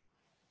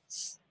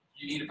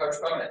 you need to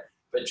postpone it.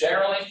 But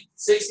generally,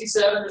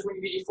 67 is when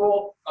you get your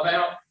full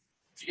amount.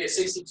 If you get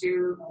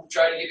 62,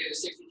 try to get it to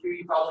 62,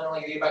 you probably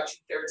only get about 2/3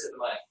 of the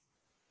money.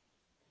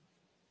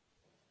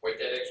 Wait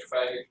that extra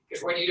 5 years.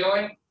 Because what are you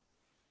doing?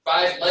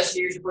 5 less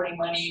years of putting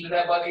money into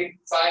that bucket,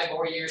 5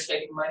 more years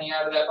taking money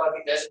out of that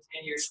bucket, that's a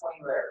 10-year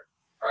swing there,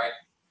 right?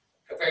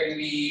 Compared to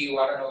the,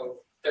 I don't know,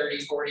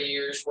 30, 40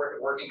 years worth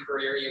of working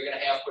career you're going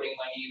to have putting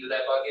money into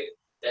that bucket,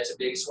 that's a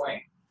big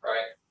swing,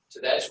 right? So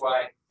that's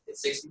why at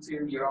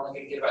 62, you're only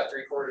going to get about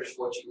 3/4 of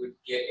what you would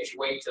get if you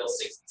wait until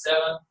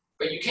 67.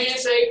 But you can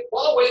say,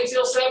 well, I'll wait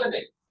until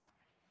 70.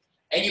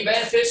 And your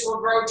benefits will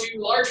grow to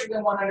larger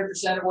than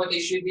 100% of what they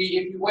should be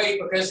if you wait,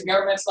 because the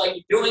government's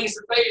like doing us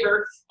a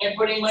favor and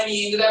putting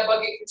money into that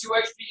bucket for 2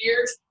 extra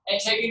years and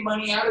taking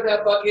money out of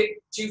that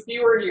bucket 2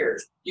 fewer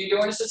years. You're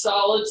doing us a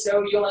solid,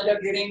 so you'll end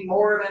up getting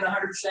more than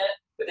 100%.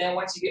 But then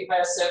once you get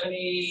past 70,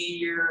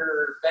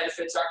 your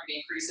benefits aren't going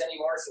to increase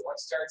anymore. So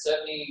once you turn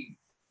 70,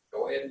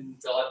 go ahead and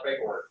fill out the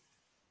paperwork,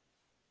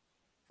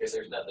 because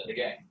there's nothing to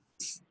gain.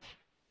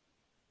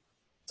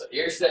 So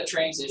here's that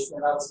transition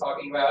that I was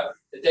talking about,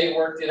 that they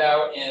worked it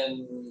out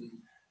in,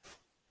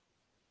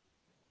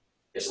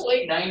 it's the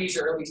late 90s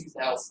or early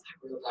 2000s.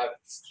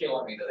 It's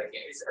killing me that I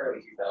can't, it's the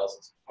early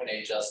 2000s when they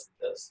adjusted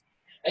this.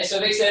 And so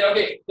they said,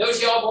 okay, those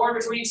of y'all born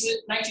between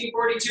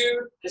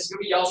 1942, this is going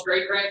to be y'all's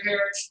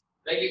great-grandparents,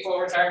 they get full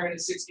retirement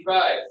at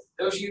 65.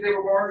 Those of you that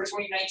were born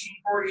between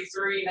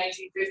 1943 and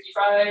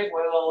 1955,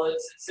 well,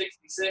 it's at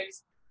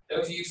 66.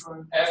 Those of you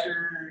from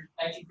after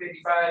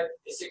 1955,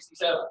 it's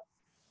 67.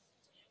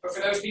 But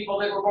for those people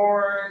that were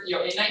born, in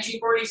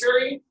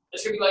 1943,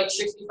 it's going to be like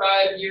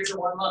 65 years and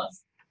 1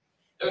 month.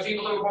 Those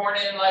people that were born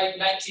in like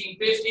 1950,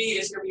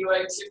 it's going to be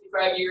like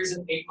 65 years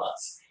and 8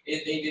 months.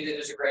 They did it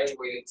as a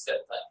graduated step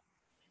thing.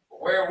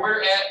 Where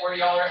we're at, where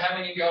y'all are, how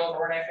many of y'all were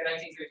born after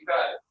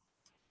 1955?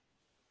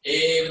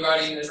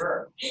 Everybody in this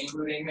room,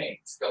 including me.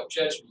 So don't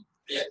judge me.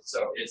 Yeah,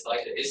 so it's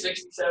like it's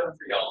 67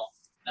 for y'all,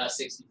 not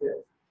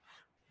 62.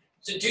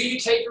 So do you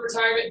take your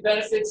retirement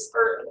benefits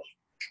early?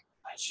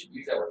 I should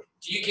use that word.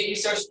 Do you get your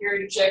Social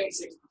Security check at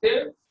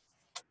 62,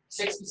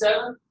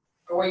 67,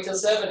 or wait till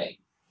 70?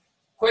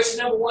 Question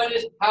number 1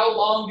 is, how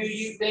long do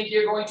you think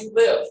you're going to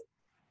live?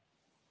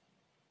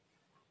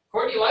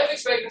 According to life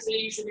expectancy,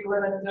 you should be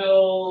living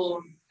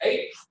until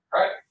 80,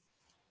 right?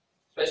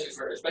 Especially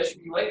for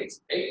you ladies,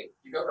 80,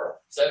 you go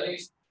girl.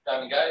 70s, I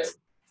mean guys,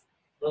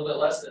 a little bit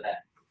less than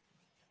that.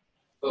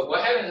 But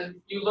what happens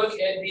is you look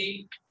at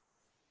the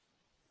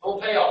whole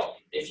payoff.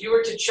 If you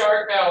were to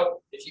chart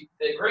out,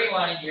 the green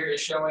line here is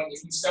showing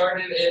if you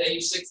started at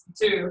age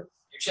 62, your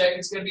check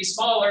is going to be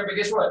smaller, but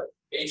guess what?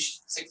 Age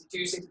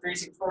 62, 63,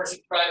 64,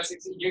 65,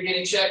 60, you're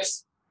getting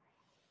checks,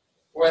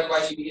 or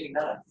otherwise you'd be getting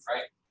none,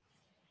 right?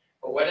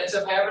 But what ends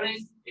up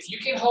happening, if you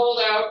can hold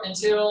out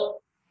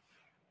until,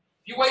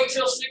 if you wait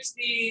till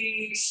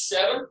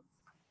 67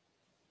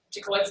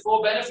 to collect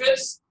full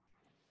benefits,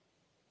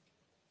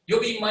 you'll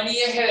be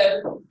money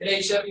ahead at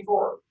age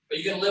 74. Are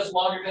you going to live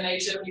longer than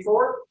age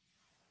 74?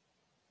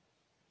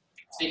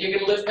 So if you're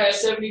going to live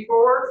past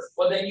 74,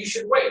 well then you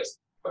should wait.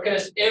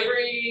 Because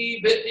every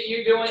bit that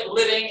you're doing,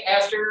 living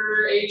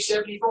after age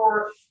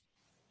 74,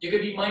 you could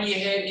be money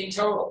ahead in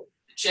total.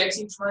 The checks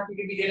each month you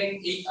could be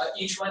getting, each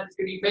month is going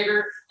to be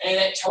bigger, and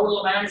that total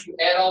amount, if you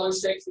add all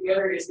those checks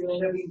together, is going to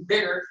end up being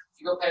bigger if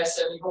you go past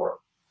 74.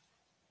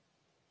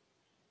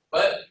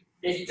 But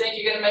if you think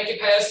you're going to make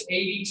it past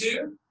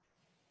 82,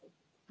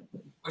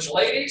 which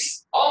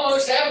ladies,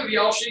 almost half of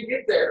y'all should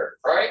get there,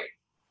 right?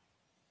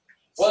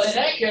 Well, in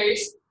that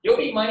case, you'll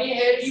be money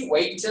ahead if you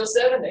wait until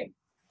 70,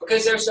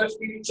 because their Social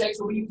Security checks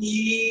will be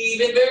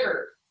even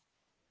bigger.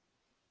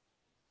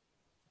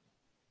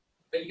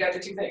 But you got the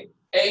two things.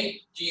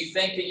 A, do you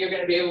think that you're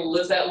going to be able to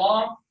live that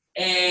long?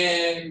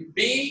 And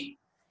B,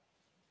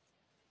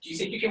 do you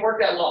think you can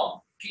work that long?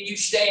 Can you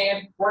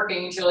stand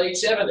working until age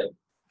 70?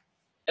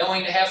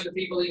 Knowing that half of the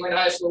people that you went to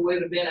high school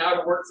with have been out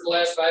of work for the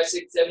last 5,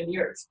 6, 7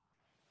 years.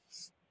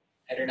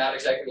 And they're not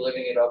exactly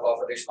living it up off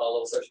of their small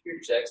little Social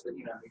Security checks, but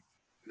you know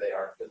who they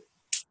are.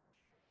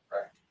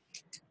 Right.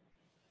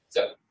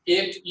 So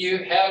if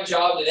you have a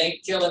job that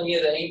ain't killing you,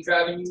 that ain't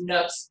driving you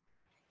nuts,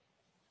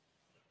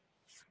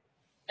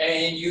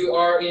 and you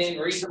are in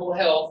reasonable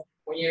health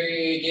when you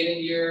get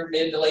into your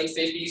mid to late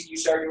 50s, you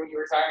start doing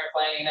your retirement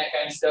planning and that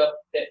kind of stuff,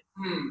 that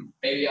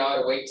maybe I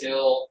ought to wait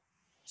till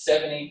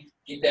 70,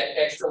 get that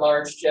extra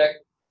large check.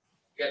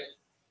 Get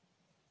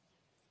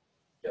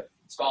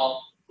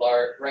small,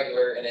 large,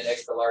 regular, and then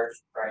extra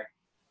large, right?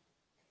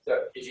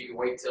 So if you can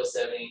wait till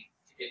 70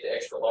 to get the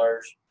extra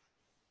large,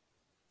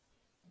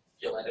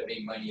 you'll end up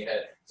being money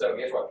ahead. So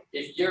guess what?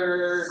 If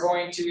you're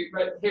going to,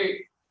 but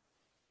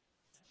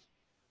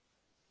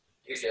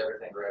here's the other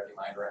thing to wrap your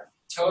mind around.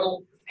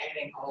 Total,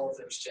 adding all of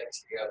those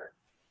checks together.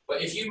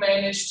 But if you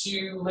manage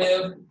to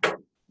live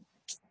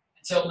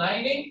until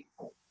 90,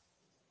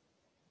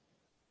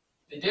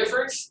 the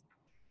difference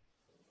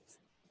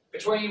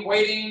between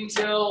waiting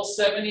till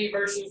 70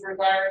 versus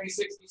retiring at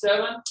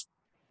 67,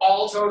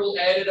 all total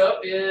added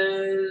up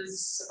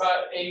is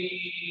about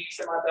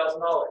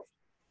 $80,000.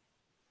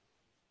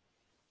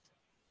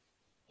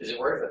 Is it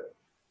worth it?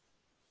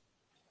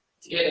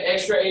 To get an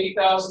extra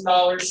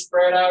 $80,000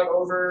 spread out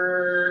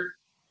over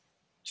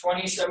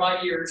 20 some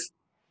odd years,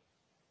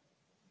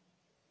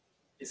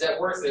 is that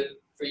worth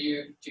it for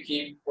you to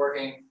keep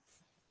working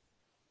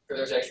for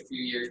those extra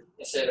few years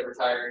instead of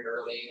retiring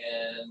early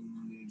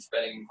and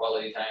spending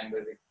quality time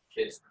with the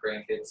kids,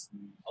 grandkids,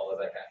 and all of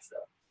that kind of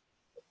stuff?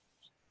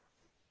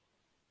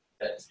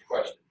 That's the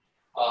question.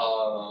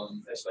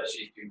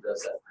 Especially if you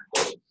does that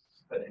for employees.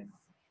 But anyway.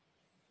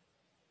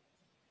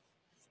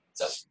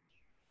 So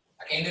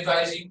I can't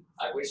advise you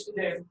on which to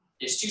do.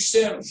 It's too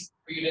soon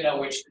for you to know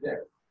which to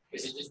do.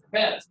 Because it just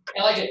depends.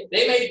 And like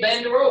they may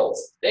bend the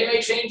rules. They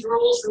may change the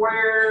rules to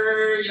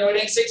where, it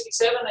ain't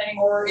 67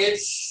 anymore,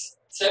 it's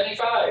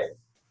 75.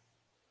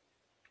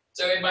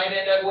 So it might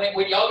end up,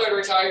 when y'all go to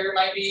retire, it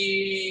might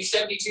be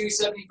 72,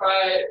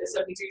 75,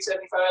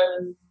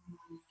 and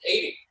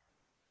 80.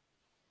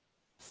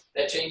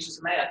 That changes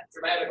the math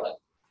dramatically.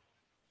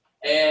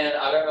 And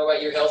I don't know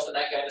about your health and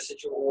that kind of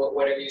situation,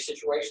 whatever your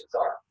situations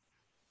are.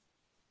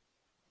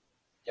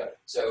 Yep.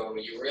 So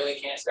you really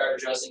can't start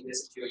adjusting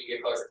this until you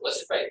get closer. Let's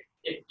just face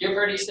it. If you're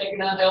already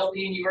stinking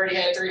unhealthy and you've already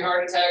had 3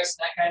 heart attacks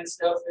and that kind of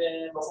stuff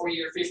before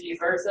your 50th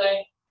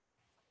birthday,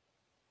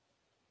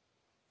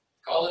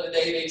 call it a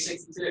day at age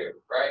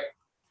 62, right?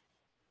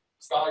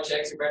 Smaller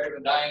checks are better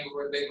than dying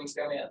before the big ones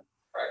come in,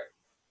 right?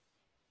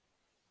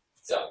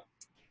 So,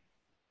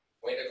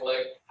 when to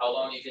collect, how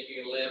long do you think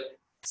you can live?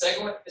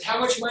 Second one is how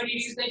much money do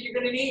you think you're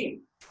going to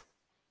need?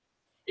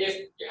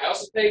 If your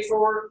house is paid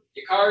for,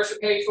 your cars are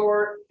paid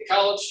for, the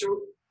college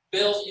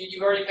bills,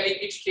 you've already paid to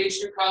get your kids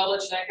through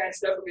college and that kind of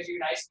stuff because you're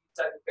nice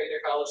and to pay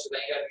their college so they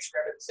ain't got to be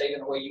scrapping and saving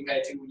the way you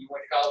had to when you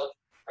went to college,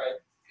 right?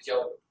 Because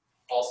y'all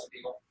awesome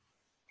people.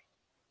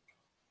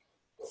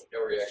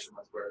 No reaction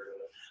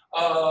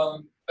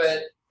whatsoever.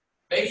 But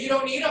maybe you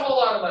don't need a whole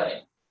lot of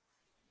money.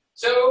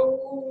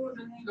 So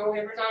then go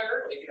ahead and retire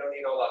early if you don't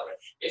need a whole lot of money.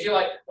 If you're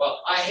like,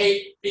 well, I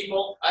hate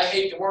people, I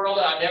hate the world,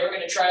 and I'm never going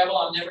to travel,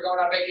 I'm never going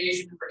on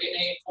vacation, we're getting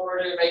any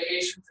Florida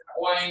vacations,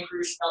 Hawaiian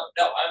cruise,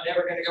 no, I'm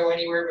never going to go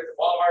anywhere but the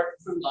Walmart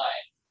and Food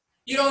Line.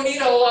 You don't need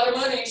a whole lot of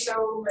money,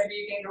 so maybe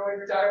you can go and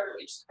retire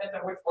early. Just depends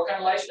on what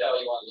kind of lifestyle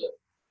you want to live.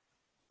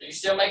 Are you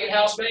still making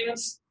house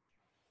payments?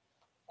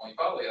 Well, you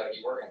probably ought to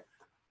be working.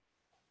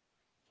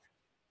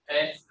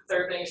 And the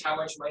third thing is, how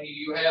much money do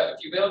you have?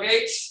 If Bill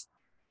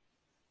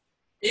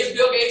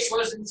Gates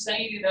was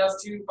insane enough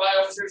to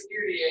file for Social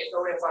Security, he ain't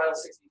going to file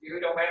 62.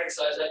 It don't matter the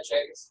size of that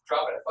check, it's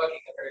dropping a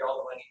bucket compared to all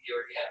the money you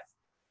already have.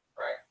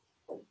 Right?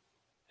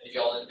 And if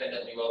y'all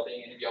independently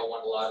wealthy, and if y'all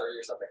won the lottery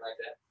or something like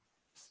that,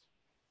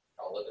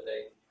 I'll live a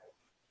day.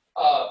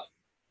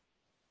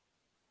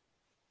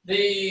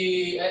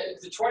 The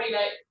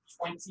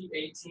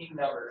 2018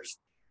 numbers,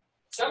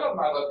 some of them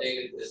I've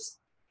updated this.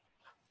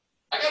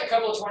 I got a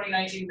couple of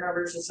 2019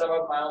 numbers, and some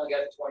of them I only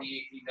got the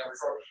 2018 numbers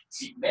for.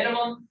 The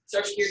minimum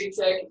Social Security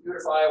check if you were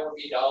to file would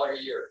be $1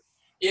 a year.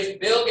 If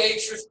Bill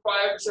Gates was to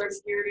file for Social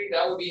Security,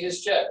 that would be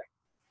his check.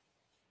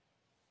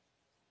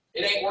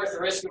 It ain't worth the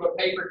risk of a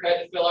paper cut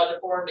to fill out the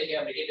form to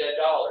him to get that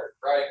 $1,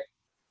 right?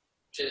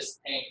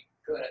 Just ain't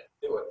gonna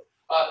do it.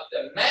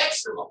 The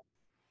maximum,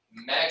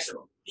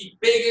 the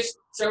biggest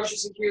Social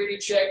Security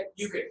check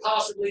you could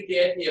possibly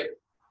get if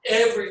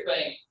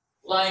everything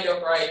lined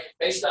up right,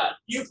 based on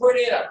you put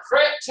in a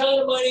crap ton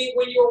of money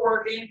when you were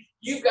working,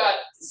 you've got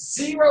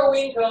zero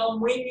income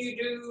when you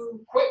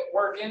do quit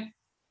working,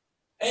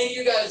 and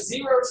you got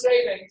zero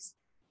savings,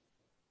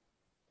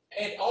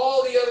 and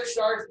all the other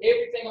stars,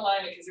 everything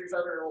aligned, because there's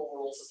other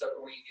rules and stuff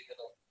that we can get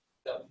to.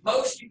 The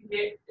most you can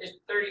get is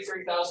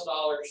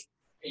 $33,000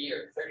 a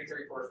year,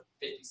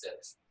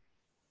 $33,456.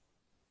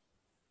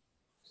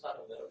 It's not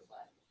a middle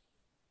plan.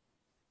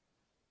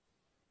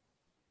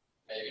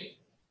 Maybe.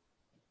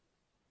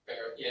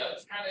 Yeah,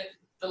 it's kind of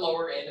the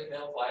lower end of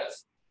middle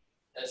class.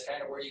 That's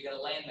kind of where you're going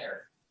to land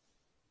there.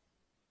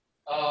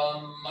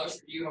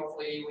 Most of you,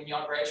 hopefully, when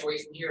y'all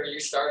graduate from here, your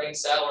starting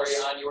salary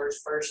on your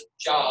first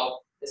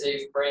job as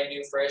a brand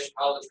new, fresh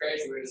college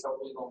graduate is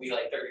hopefully going to be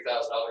like $30,000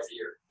 a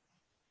year.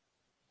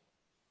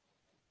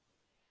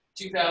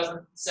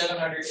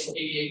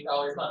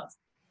 $2,788 a month.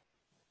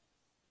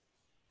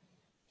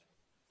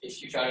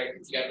 If you got to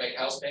make a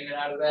house payment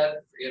out of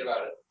that, forget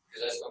about it,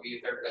 because that's going to be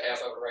a third to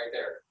half of it right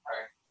there. All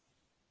right.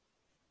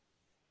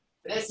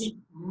 But that's the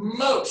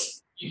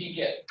most you can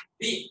get.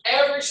 The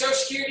average Social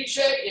Security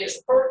check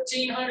is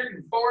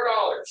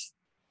 $1,404.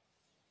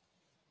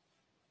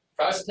 If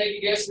I was to take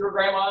a guess, your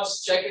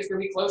grandma's check is going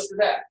to be close to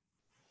that.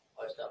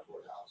 Why is that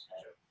 $4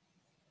 matter?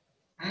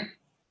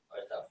 Why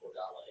is that $4?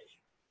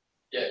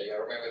 Yeah, you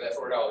gotta remember that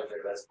 $4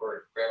 there. That's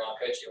for grandma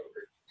cut you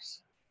over.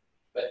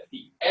 But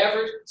the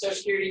average Social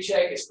Security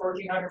check is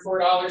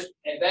 $1,404,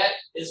 and that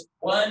is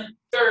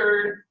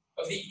 1/3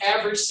 of the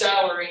average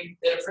salary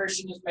that a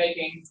person is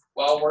making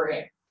while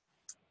working.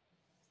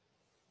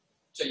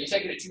 So you're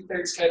taking a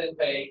 2/3 cut in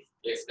pay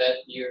if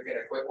that you're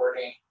gonna quit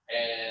working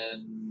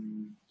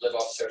and live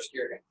off Social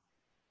Security.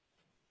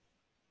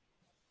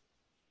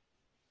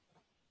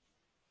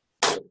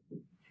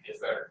 It's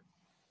better.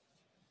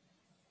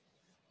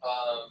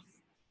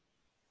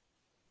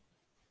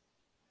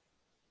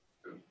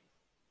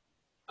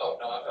 Oh,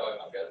 no,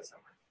 I've got it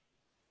somewhere.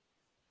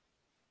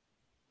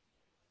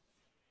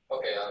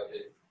 Okay, I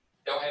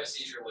don't have a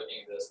seizure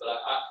looking at this,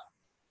 but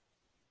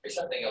there's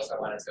something else I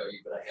want to tell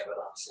you, but I have it on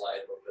a slide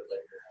a little bit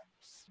later.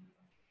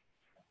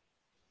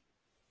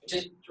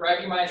 Just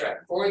wrap your minds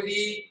around. For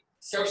the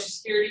Social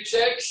Security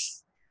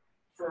checks,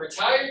 for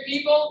retired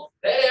people,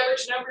 that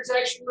average number is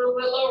actually a little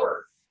bit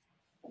lower.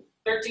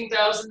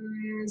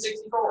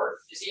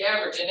 13,064 is the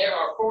average, and there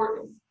are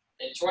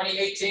in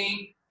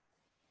 2018.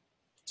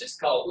 Let's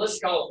call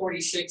it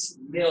 46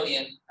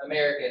 million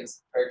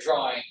Americans are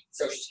drawing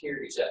Social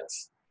Security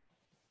checks.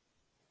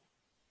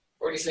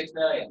 46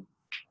 million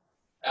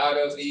out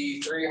of the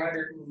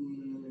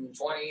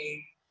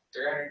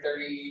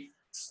 330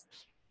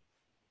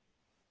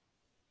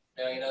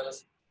 million of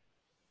us.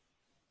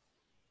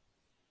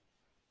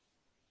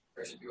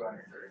 Versus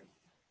 230.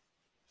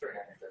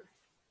 330.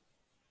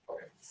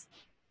 Okay.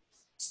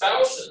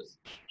 Spouses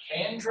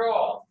can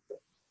draw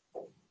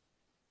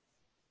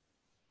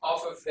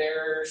off of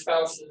their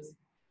spouse's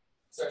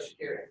Social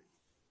Security.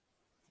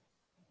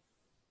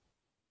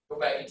 Go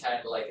back in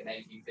time to like the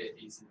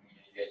 1950s, and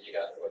you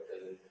got what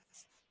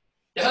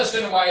the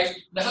husband and wife.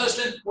 The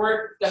husband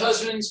worked. The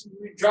husband's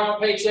drawing a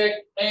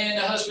paycheck, and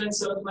the husband,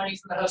 some of the money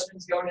from the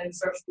husband's going into the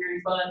Social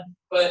Security fund.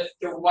 But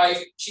the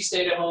wife, she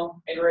stayed at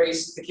home and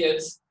raised the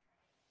kids.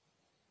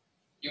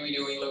 Louie,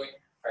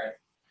 right?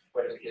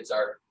 Whatever the kids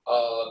are.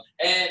 But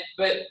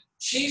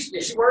is she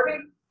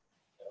working?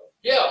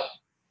 Yeah.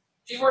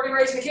 She's working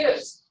raising the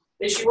kids.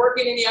 Is she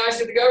working in the eyes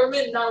of the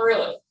government? Not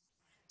really.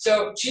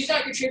 So she's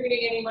not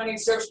contributing any money to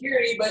Social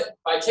Security, but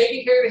by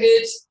taking care of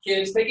his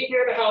kids, taking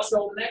care of the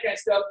household and that kind of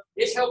stuff,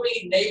 it's helping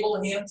enable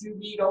him to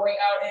be going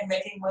out and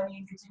making money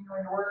and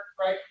continuing to work,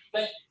 right?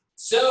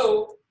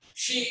 So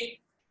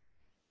she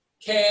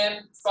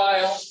can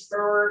file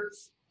for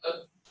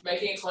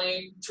making a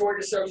claim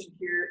toward the Social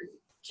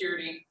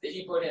Security that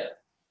he put in.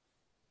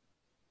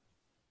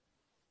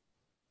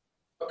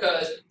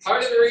 Because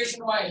part of the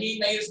reason why he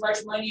made as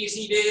much money as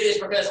he did is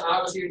because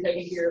I was here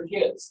taking care of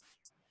kids.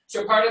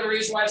 So part of the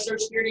reason why the Social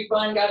Security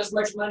Fund got as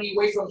much money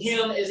away from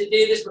him as it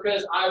did is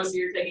because I was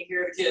here taking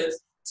care of the kids.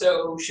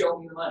 So show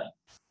me the money.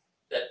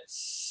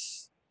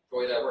 That's the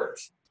way that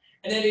works.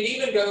 And then it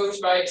even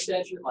goes by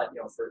extension, like,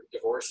 for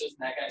divorces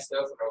and that kind of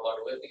stuff. We no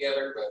longer live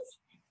together, but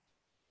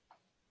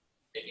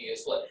making it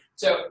split.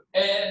 So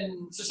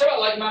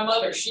somebody like my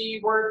mother, she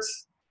worked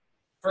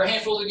for a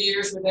handful of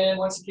years, but then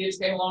once the kids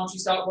came along, she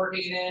stopped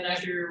working. And then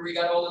after we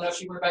got old enough,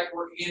 she went back to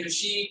work again. But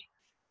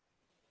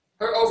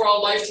her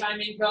overall lifetime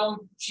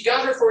income, she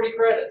got her 40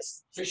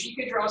 credits. So she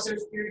could draw Social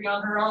Security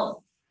on her own.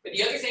 But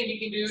the other thing you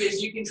can do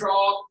is you can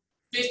draw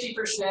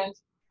 50%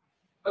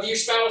 of your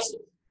spouse's,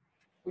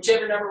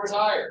 whichever number was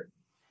higher.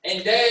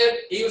 And Dad,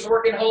 he was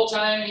working the whole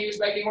time, he was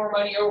making more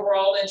money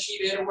overall than she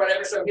did or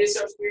whatever, so his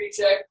Social Security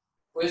check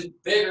was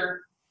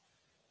bigger.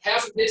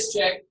 Half of his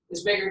check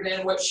is bigger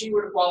than what she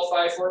would have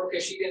qualified for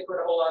because she didn't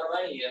put a whole lot of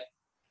money in.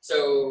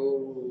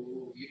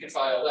 So you can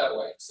file that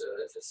way. So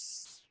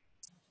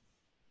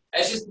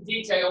that's just a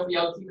detail, but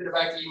y'all keep it in the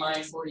back of your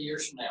mind 40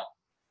 years from now.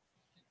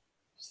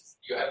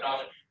 You have an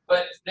option.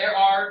 But there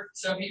are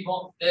some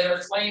people that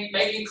are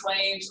making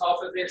claims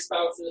off of their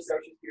spouse's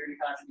Social Security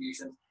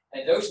contributions,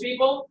 and those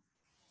people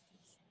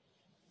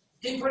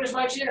didn't put as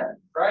much in,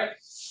 right?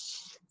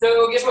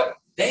 So guess what?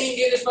 They ain't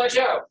getting as much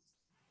out.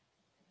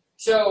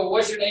 So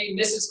what's her name?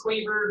 Mrs.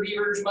 Cleaver,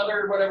 Beaver's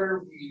mother,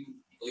 whatever. You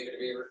believe it,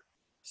 Beaver?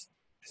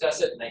 Because I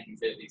said the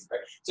 1950s, right?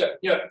 So,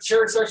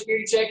 sure, Social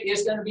Security check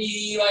is going to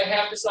be like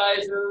half the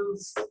size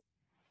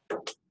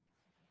of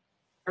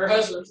her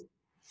husband's.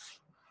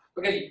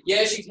 Because,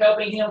 yeah, she's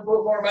helping him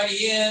put more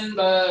money in,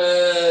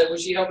 but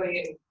was she helping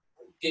him?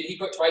 Did he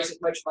put twice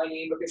as much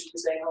money in because she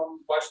was staying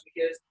home watching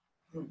the kids?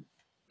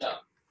 No.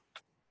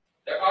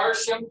 There are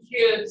some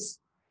kids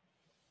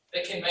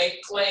that can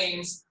make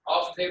claims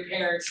off of their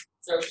parents'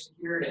 Social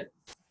Security.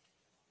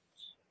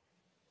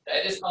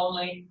 That is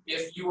only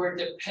if you were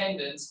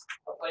dependent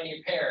upon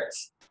your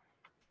parents.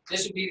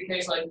 This would be the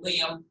case like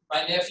Liam,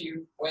 my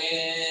nephew,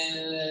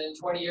 when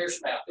 20 years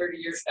from now, 30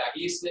 years from now,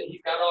 he's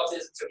got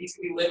autism, so he's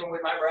going to be living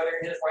with my brother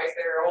and his wife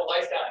their whole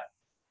lifetime.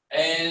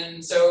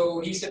 And so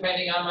he's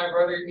depending on my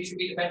brother, he should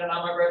be dependent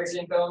on my brother's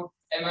income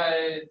and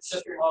my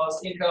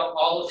sister-in-law's income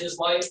all of his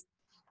life.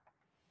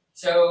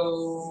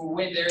 So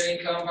with their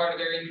income, part of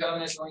their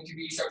income is going to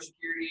be Social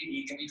Security,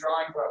 he can be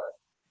drawing from it.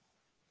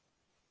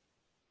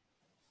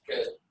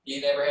 Because he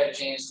never had a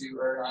chance to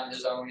earn on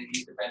his own and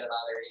he's dependent on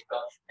their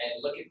income.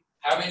 And look at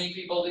how many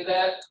people do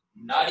that?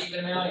 Not even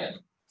a million.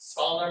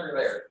 Small number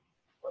there.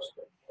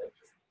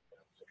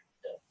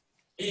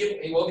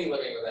 He will be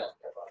living with them.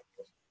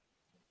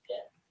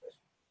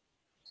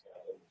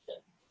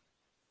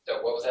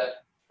 So what was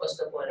that? What's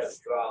the point of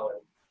drawing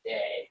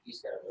Dad if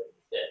he's gonna live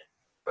with them?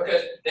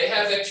 Because they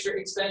have extra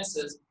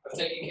expenses of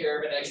taking care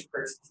of an extra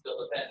person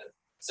still dependent.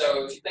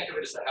 So if you think of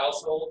it as a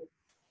household,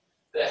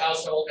 the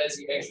household has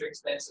the extra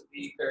expense of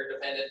the third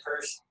dependent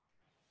person.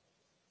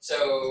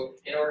 So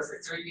in order for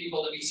 3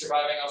 people to be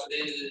surviving off of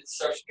the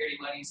Social Security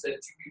money instead of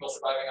 2 people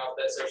surviving off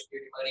of that Social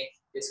Security money,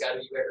 it's got to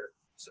be bigger.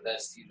 So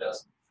that's the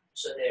adjustment.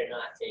 So they're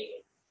not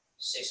taking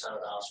 $600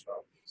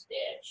 from his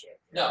dad's check.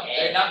 No,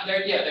 they're not.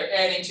 They're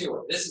adding to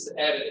it. This is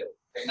additive.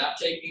 They're not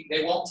taking.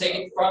 They won't take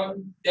it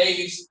from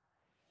Dave's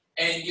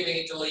and giving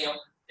it to Liam.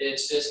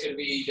 It's just going to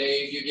be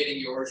Dave. You're getting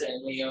yours,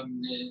 and Liam.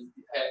 And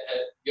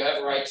you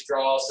have a right to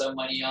draw some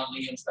money on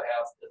Liam's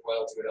behalf as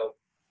well to help.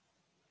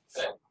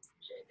 Okay.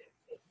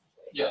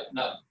 Yeah.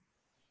 No.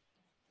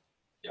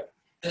 Yeah.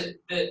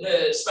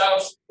 The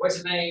spouse. What's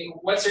her name?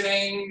 What's her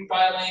name?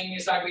 Filing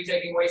is not going to be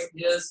taken away from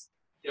his.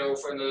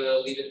 From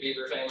the Leave It to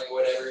Beaver family,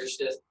 whatever. It's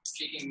just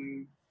she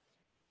can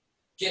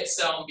get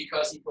some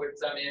because he put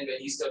some in, but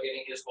he's still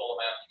getting his full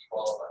amount to be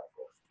qualified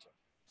for.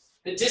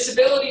 The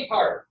disability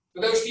part,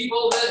 for those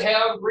people that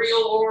have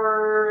real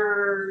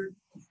or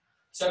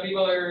some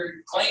people are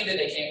claiming that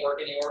they can't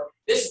work anymore,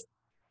 this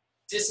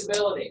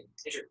disability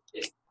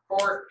is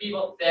for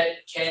people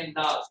that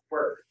cannot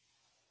work.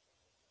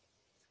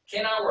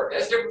 Cannot work.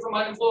 That's different from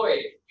unemployed.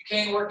 You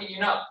can't work and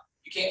you're not.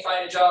 You can't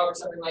find a job or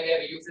something like that,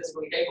 but you're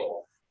physically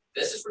capable.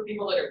 This is for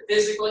people that are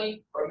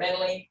physically or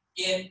mentally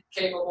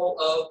incapable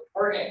of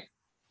working.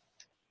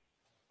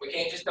 We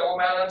can't just throw them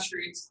out on the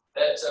streets.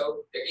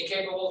 So they're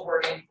incapable of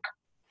working.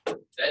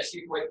 That's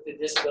what the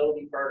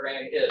disability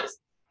program is.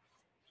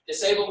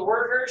 Disabled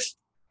workers,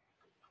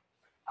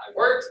 I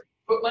worked,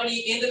 put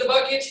money into the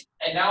bucket,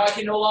 and now I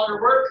can no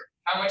longer work.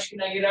 How much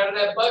can I get out of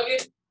that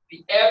bucket?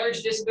 The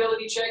average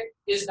disability check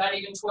is not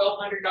even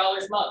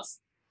 $1,200 a month.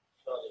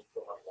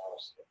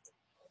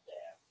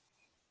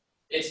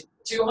 It's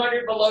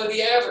 $200 below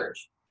the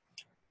average.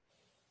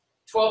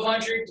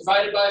 1,200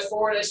 divided by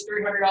 4, that's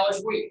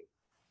 $300 a week.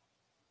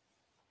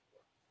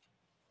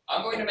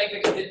 I'm going to make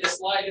the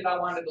slide that I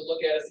wanted to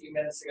look at a few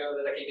minutes ago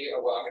that I can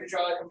do. Well, I'm going to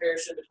draw a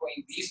comparison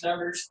between these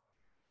numbers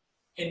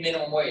and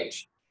minimum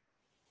wage.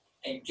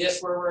 And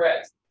guess where we're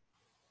at?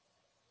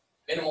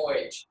 Minimum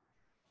wage.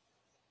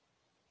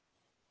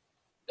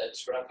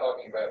 That's what I'm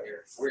talking about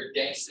here. We're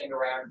dancing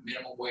around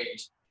minimum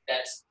wage.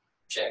 That's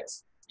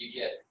checks you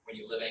get when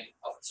you're living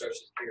off of Social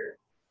Security.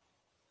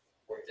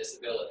 or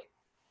disability.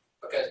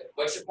 Because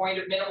what's the point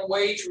of minimum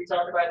wage? We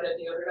talked about that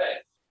the other day.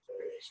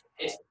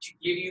 It's to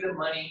give you the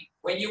money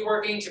when you're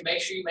working to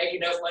make sure you make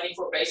enough money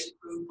for basic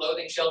food,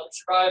 clothing, shelter,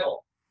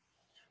 survival.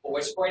 Well,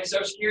 what's the point of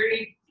Social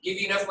Security? To give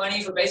you enough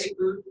money for basic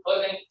food,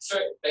 clothing,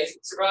 basic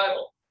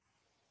survival.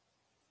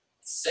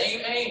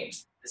 Same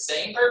aims, the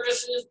same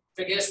purposes,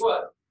 but guess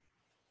what?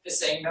 The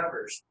same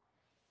numbers.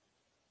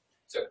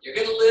 So if you're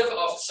going to live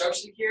off of Social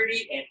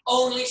Security and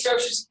only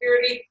Social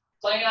Security,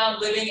 plan on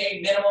living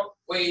a minimum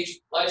wage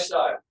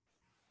lifestyle.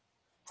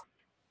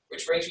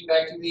 Which brings me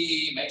back to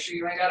the make sure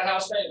you ain't got a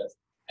house payment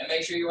and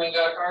make sure you ain't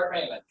got a car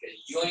payment because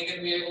you ain't going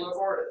to be able to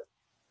afford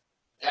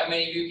it. How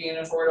many of you can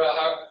afford a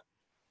house?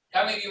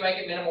 How many of you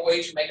making minimum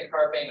wage and making a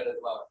car payment at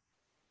the moment?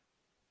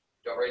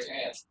 Don't raise your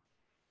hands.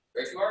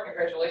 Or if you are,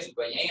 congratulations,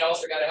 but you ain't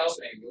also got a house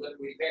payment. You live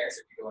with your parents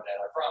if you're doing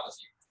that, I promise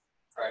you.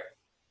 All right.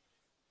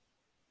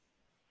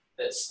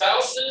 The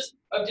spouses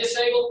of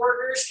disabled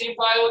workers can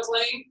file a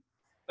claim,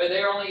 but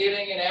they're only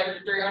getting an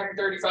average of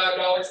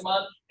 $335 a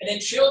month. And then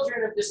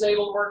children of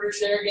disabled workers,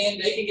 there again,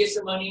 they can get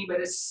some money, but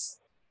it's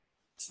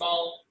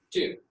small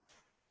too.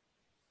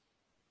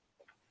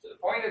 So the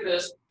point of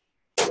this,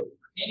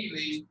 any of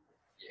these,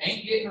 you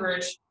ain't getting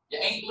rich, you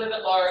ain't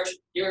living large,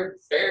 you're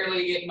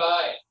barely getting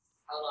by.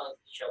 How long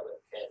the children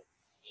can,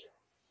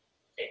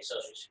 take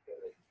Social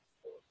Security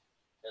for?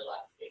 They're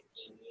like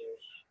 15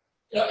 years?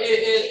 No,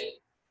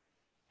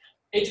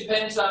 it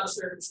depends on the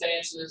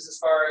circumstances as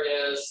far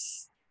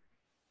as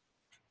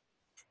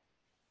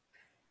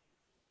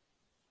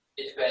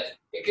it depends.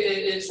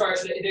 As far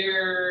as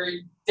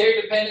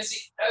their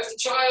dependency, as a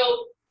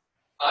child,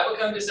 I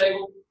become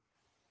disabled.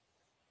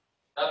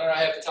 I don't know,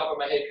 I have the top of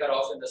my head cut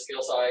off in the skill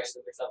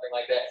accident or something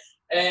like that.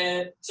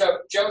 And so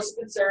Joseph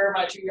and Sarah,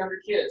 my two younger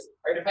kids,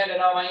 are dependent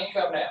on my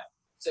income now.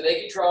 So they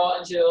can draw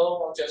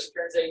until Joseph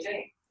turns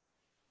 18.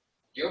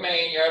 You're a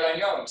man, you're out on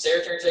your own.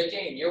 Sarah turns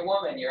 18, you're a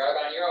woman, you're out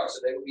on your own. So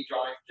they will be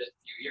drawing for just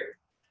a few years.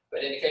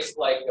 But in the case of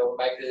like going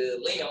back to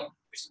Liam,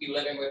 used to be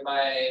living with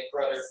my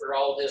brother for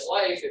all of his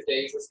life. If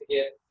Dave was to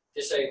get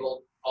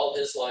disabled all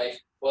his life,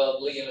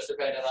 well, Liam is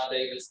dependent on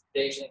Dave's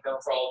income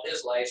for all of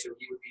his life, so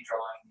he would be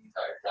drawing the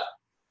entire time.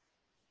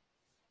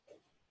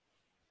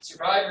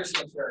 Survivor's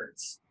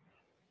insurance.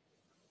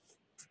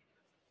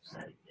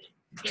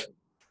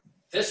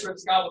 This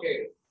one's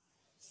complicated.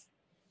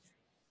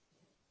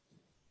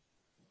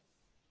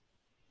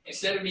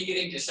 Instead of me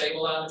getting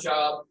disabled on the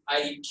job,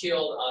 I get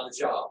killed on the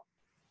job.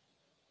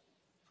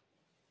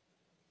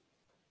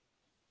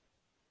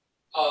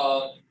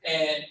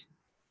 And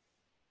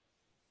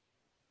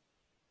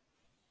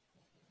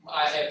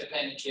I have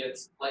dependent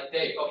kids like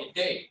Dave. Okay,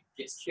 Dave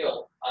gets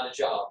killed on the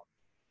job.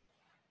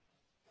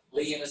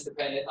 Liam is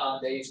dependent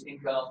on Dave's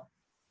income,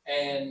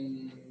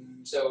 and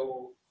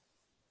so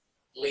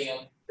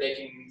Liam, they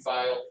can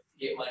file,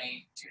 get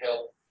money to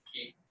help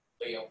keep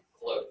Liam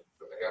afloat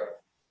for the government.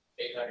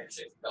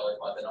 $860 a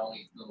month, and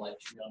only like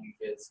 2 million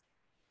kids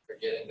are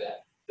getting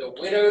that. The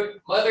widowed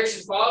mothers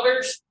and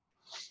fathers,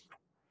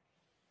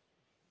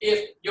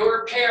 if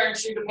your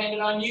parents are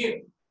dependent on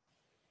you,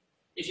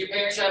 if your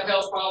parents have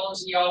health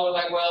problems and y'all are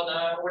like, well,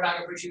 no, we're not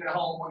going to put you in a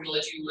home, we're going to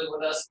let you live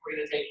with us, we're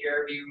going to take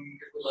care of you,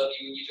 because we love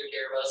you, and you took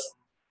care of us,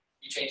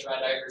 you changed my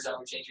diapers, I'm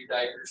going to change your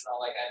diapers, and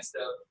all that kind of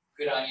stuff,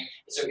 good on you.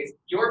 So if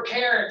your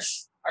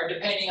parents are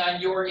depending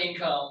on your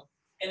income,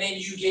 and then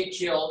you get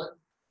killed,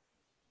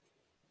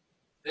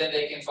 then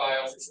they can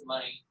file for some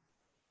money.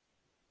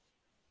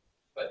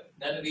 But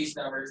none of these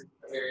numbers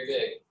are very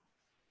big.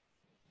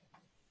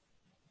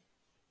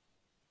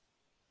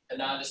 A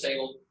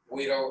non-disabled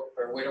widow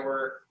or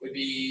widower would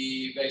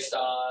be based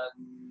on,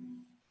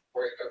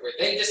 were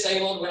they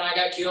disabled when I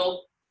got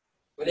killed?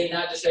 Were they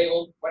not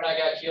disabled when I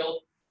got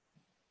killed?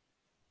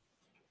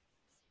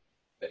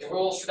 But the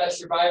rules for that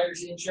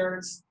survivor's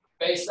insurance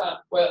based on,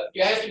 well,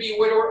 you have to be a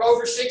widower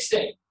over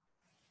 60.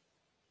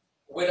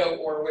 Widow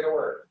or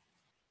widower.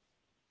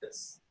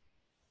 That's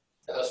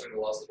the husband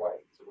who lost his wife.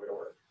 He's a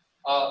widower.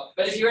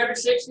 But if you're under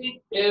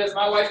 60, if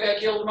my wife got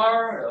killed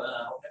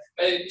tomorrow,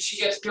 if she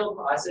gets killed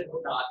tomorrow, I said,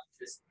 well, not.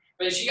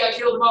 But if she got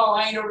killed tomorrow,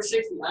 I ain't over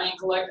 60. I ain't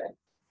collecting.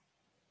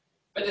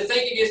 But the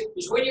thinking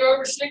is when you're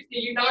over 60,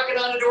 you're knocking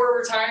on the door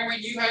of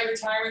retirement, you have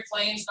retirement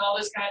plans and all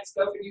this kind of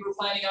stuff, and you were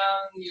planning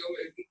on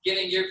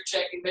getting your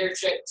check and their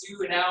check too,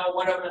 and now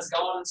one of them is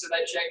gone, and so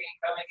that check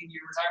ain't coming, and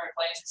your retirement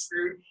plans are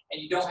screwed,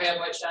 and you don't have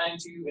much time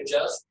to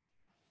adjust.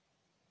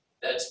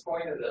 That's the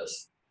point of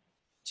this.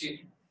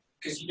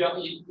 Because as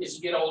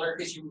you get older,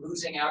 because you're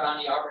losing out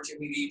on the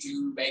opportunity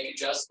to make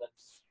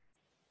adjustments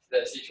to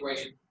that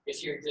situation.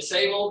 If you're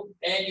disabled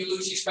and you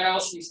lose your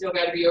spouse, you still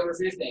got to be over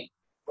 50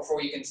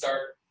 before you can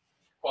start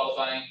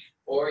qualifying.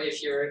 Or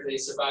if you're the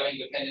surviving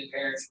dependent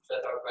parents, which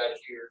I talked about,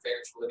 if your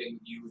parents are living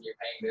with you and you're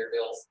paying their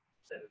bills,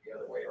 instead of the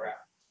other way around.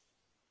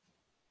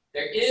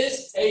 There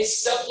is a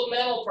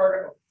supplemental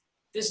program.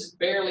 This is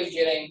barely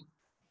getting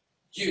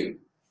you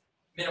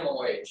minimum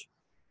wage.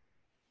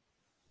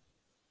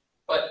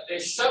 But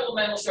there's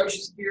supplemental Social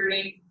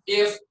Security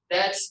if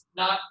that's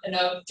not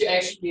enough to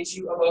actually get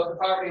you above the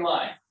poverty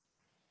line.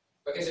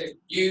 Because if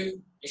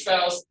you, your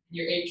spouse, and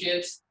your 8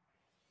 kids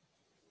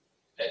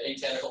at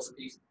 8 tentacles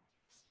apiece.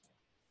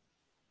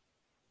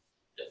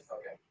 Yeah,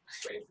 okay,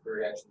 wait for the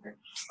reaction here.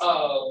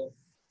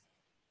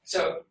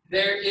 So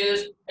there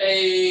is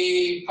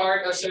a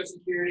part of Social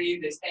Security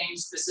that's aimed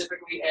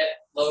specifically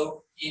at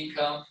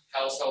low-income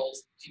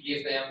households to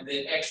give them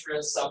the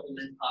extra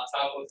supplement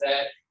on top of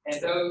that. And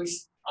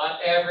those,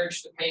 on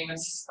average, the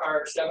payments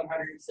are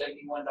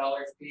 $771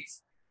 a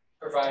piece,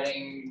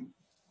 providing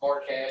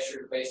more cash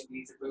for basic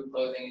needs of food,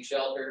 clothing, and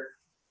shelter.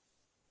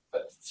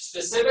 But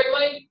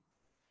specifically,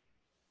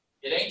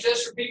 it ain't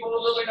just for people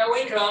with little or no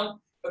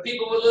income, but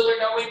people with little or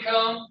no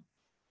income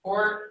who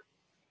are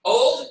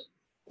old,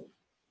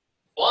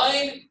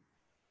 blind,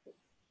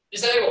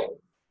 disabled.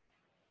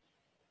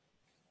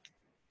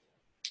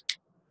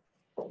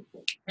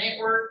 Can't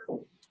work,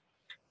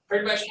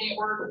 pretty much can't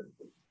work,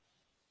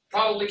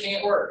 probably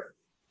can't work.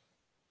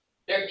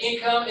 Their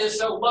income is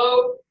so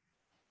low,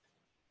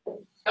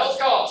 health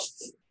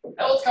costs,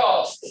 health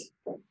costs,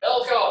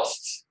 health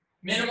costs.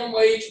 Minimum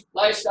wage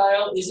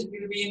lifestyle isn't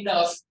going to be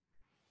enough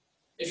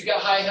if you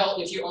got high health,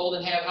 if you're old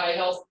and have high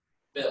health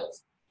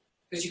bills.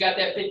 Because you got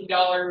that $50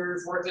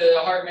 worth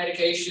of heart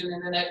medication,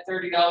 and then that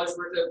 $30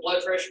 worth of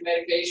blood pressure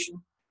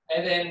medication,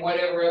 and then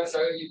whatever else.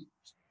 So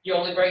you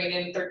only bringing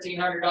in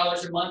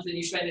 $1,300 a month, and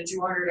you spending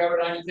 $200 of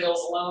it on your pills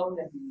alone,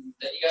 and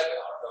then you got, I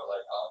don't know,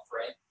 like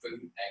rent,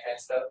 food, that kind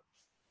of stuff.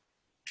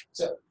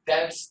 So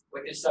that's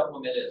what this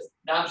supplement is.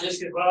 Not just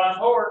because, well, I'm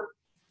poor.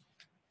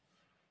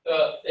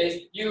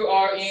 If you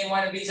are in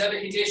one of these other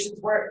conditions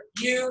where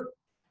you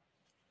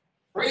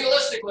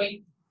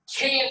realistically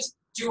can't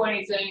do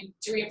anything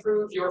to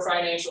improve your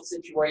financial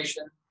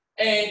situation,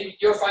 and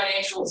your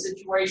financial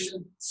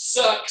situation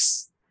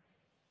sucks,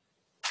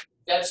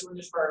 that's when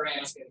this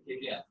program is going to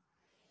kick in.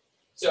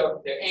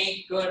 So there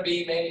ain't going to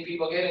be many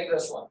people getting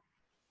this one,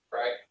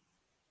 right?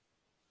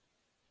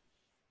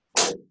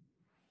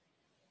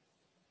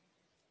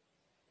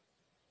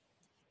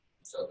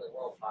 So they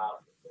won't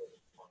file for more than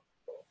one.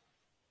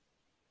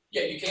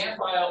 Yeah, you can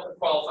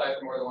qualify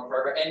for more than one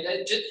program,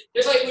 and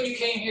just like when you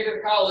came here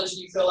to college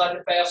and you fill out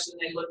the FAFSA and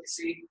they look to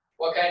see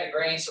what kind of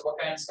grants or what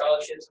kind of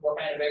scholarships, what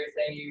kind of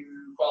everything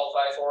you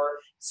qualify for.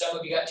 Some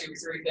of you got 2 or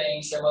 3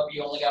 things, some of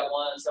you only got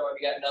 1, some of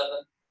you got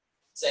nothing.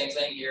 Same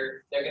thing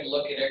here. They're going to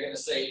look and they're going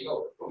to say,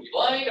 oh, you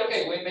blind?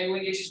 Okay, maybe we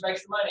can get you some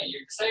extra money.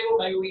 You're disabled?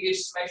 Maybe we get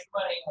you some extra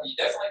money. Well, you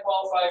definitely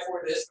qualify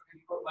for this because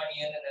you put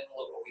money in, and then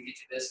look, we get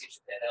you this, get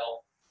you that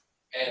help,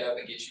 add up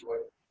and get you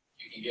what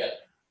you can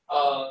get.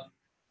 I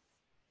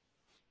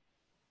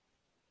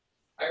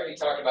already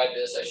talked about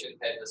this. I should have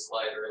had this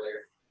slide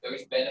earlier.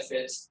 Those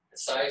benefits, the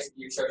size of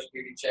your Social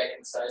Security check and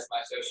the size of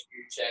my Social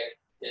Security check,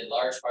 in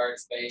large part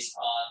is based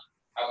on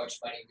how much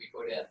money we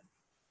put in.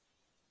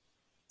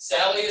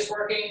 Sally is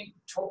working,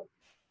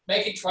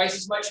 making twice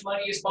as much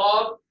money as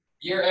Bob,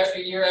 year after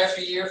year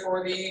after year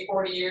for the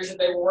 40 years that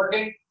they were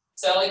working.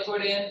 Sally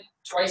put in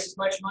twice as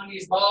much money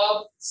as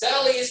Bob.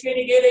 Sally is going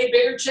to get a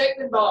bigger check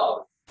than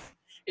Bob.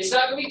 It's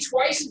not going to be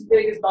twice as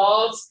big as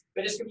Bob's,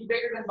 but it's going to be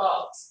bigger than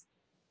Bob's.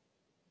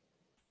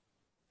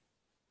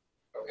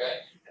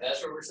 Okay, and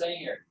that's what we're saying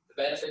here. The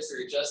benefits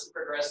are adjusted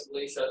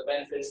progressively, so the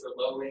benefits for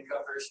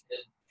low-income person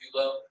is too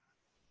low.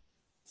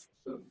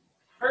 Ooh,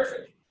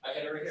 perfect. I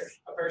had it right here.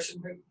 A person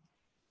who,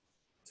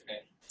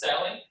 okay,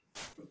 Sally.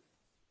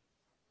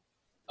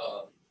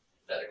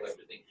 That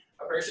collected thing.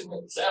 A person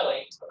with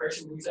Sally, a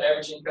person whose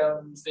average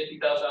income is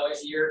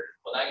 $50,000 a year,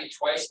 will not get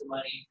twice the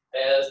money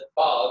as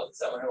Bob,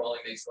 someone who only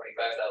makes $25,000 a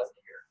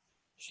year.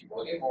 She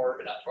will get more,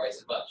 but not twice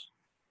as much.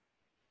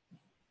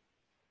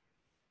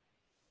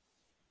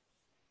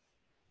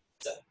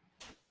 So,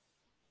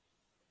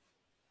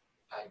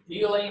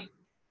 ideally,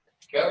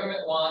 the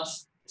government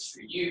wants is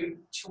for you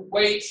to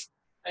wait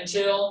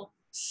until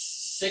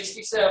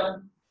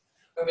 67,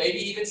 or maybe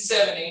even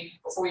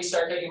 70, before you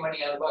start taking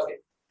money out of the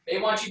bucket. They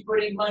want you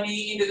putting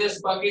money into this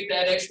bucket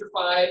that extra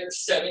 5 or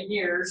 7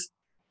 years.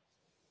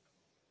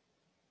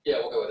 Yeah,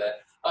 we'll go with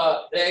that.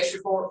 The extra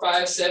 4,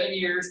 5, 7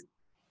 years.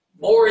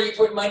 More you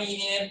put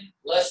money in,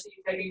 less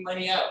you're taking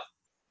money out.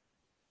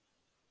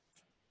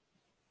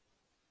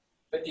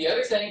 But the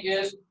other thing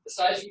is, the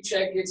size of your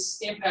check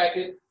gets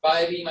impacted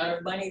by the amount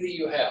of money that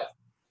you have.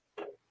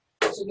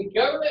 So the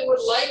government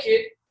would like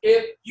it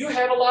if you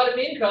have a lot of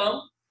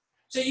income,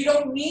 so you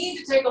don't need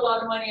to take a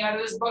lot of money out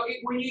of this bucket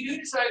when you do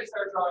decide to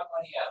start drawing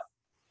money out.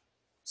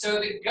 So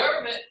the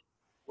government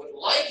would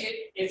like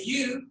it if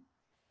you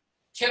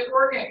kept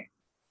working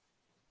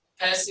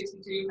past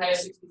 62,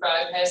 past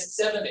 65, past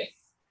 70.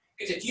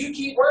 Because if you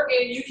keep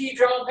working, you keep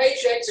drawing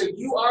paychecks, so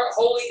you are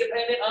wholly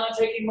dependent on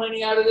taking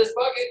money out of this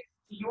bucket,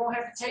 you won't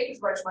have to take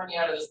as much money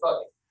out of this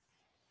bucket.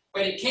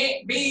 But it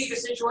can't be the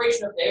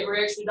situation of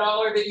every extra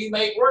dollar that you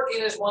make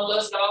working is one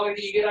less dollar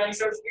that you get on your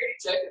Social Security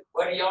check.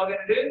 What are y'all going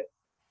to do?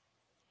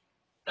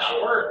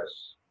 Not work.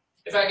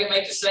 If I can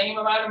make the same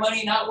amount of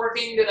money not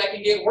working that I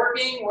can get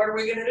working, what are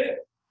we going to do?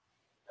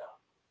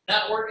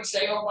 Not working,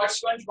 stay home, watch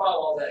SpongeBob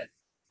all day.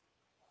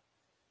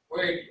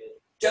 We're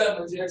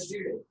done with the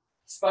student.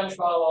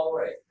 SpongeBob all the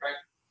way, right?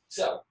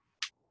 So,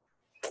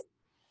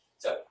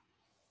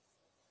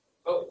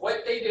 but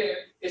what they do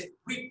is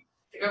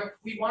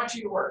We want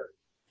you to work.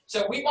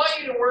 So we want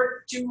you to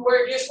work to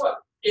where, guess what?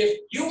 If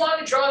you want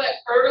to draw that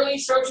early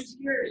Social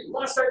Security, you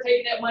want to start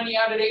taking that money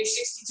out at age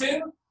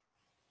 62,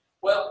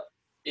 well,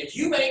 if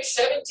you make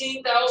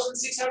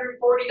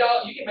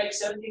 $17,640, you can make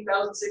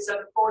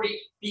 $17,640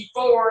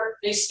 before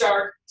they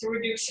start to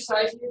reduce the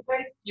size of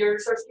your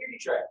Social Security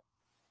track.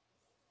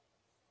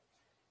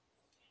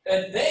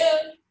 And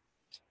then,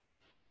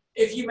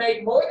 if you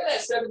make more than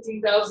that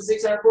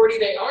 $17,640,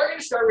 they are going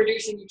to start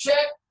reducing your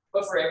check,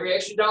 but for every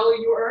extra dollar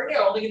you earn,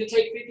 they're only going to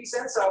take 50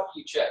 cents off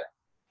your check.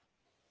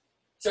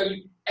 So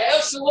you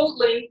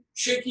absolutely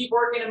should keep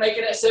working and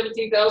making that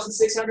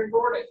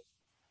 $17,640.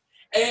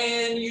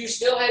 And you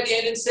still have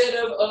the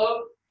incentive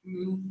of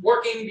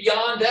working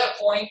beyond that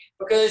point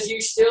because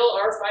you still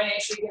are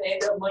financially going to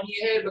end up money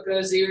ahead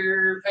because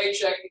your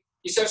paycheck,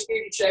 your Social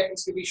Security check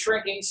is going to be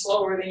shrinking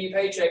slower than your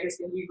paycheck is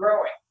going to be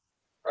growing,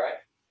 right?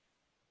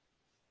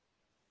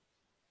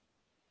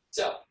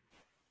 So,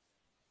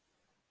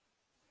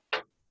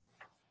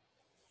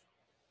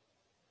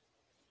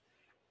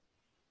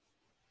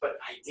 but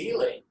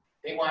ideally,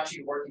 they want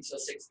you to work until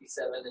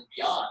 67 and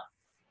beyond.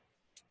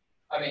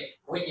 I mean,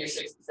 when you're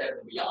 67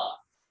 and beyond.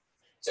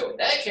 So in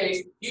that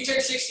case, you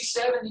turn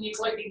 67 and you're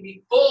collecting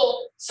the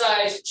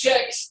full-size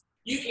checks,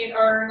 you can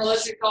earn,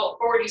 let's just call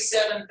it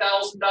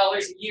 $47,000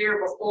 a year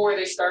before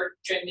they start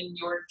trending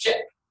your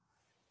check.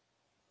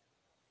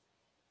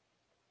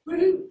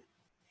 Woohoo!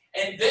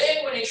 And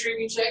then when they trim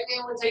your check, they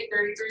only take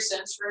 33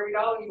 cents for every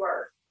dollar you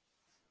earn.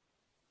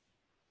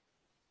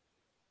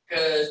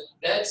 Because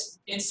that's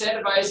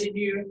incentivizing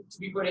you to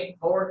be putting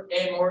more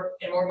and more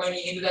and more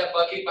money into that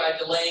bucket by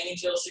delaying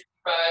until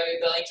 65,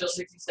 delaying until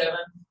 67,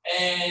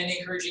 and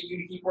encouraging you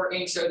to keep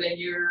working so then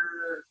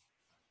you're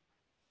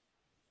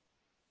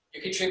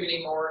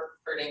contributing more,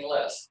 earning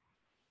less.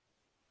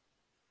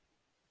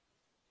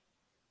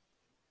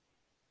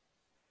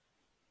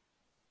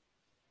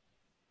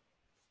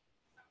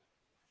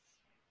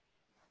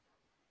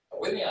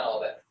 With me on all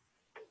that.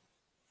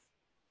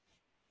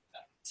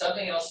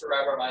 Something else to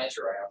wrap our minds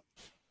around.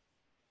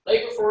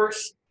 Labor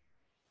force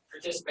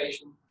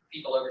participation,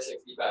 people over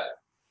 65.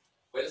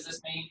 What does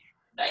this mean?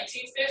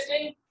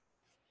 1950,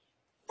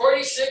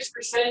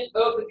 46%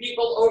 of the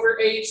people over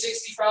age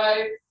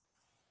 65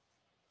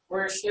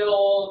 were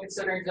still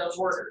considering themselves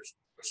workers.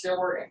 We're still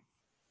working.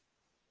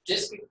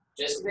 Just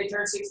as they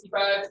turned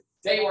 65,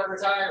 they weren't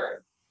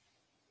retiring.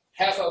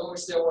 Half of them were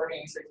still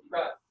working at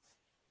 65.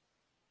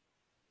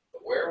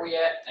 But where are we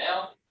at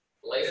now?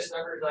 The latest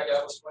numbers I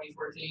got was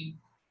 2014.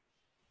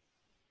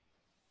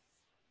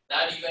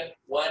 Not even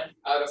 1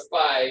 out of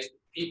 5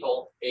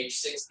 people age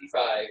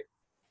 65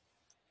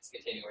 is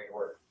continuing to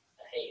work.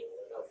 Hey,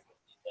 we're over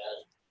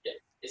 2000. Yeah,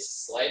 it's a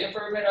slight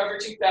improvement over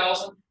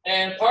 2000.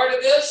 And part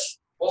of this,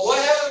 well,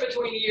 what happened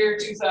between the year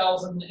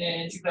 2000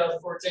 and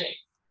 2014?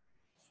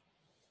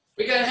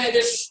 We kind of had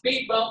this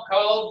speed bump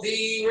called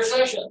the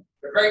recession,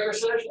 the Great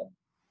Recession.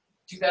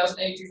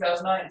 2008,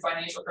 2009,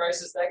 financial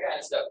crisis, that kind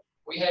of stuff.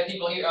 We had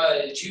people here,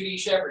 Judy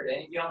Shepard,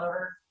 any of y'all know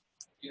her?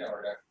 You know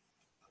her, don't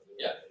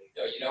you? Yeah.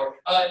 You know,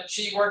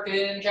 she worked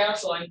in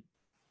counseling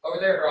over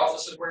there. Her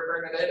office is where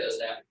Bernadette is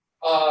now.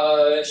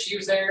 She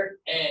was there,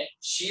 and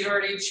she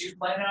was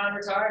planning on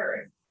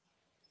retiring.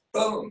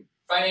 Boom,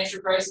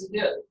 financial crisis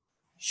hit.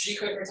 She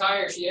couldn't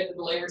retire. She had to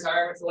delay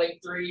retirement for like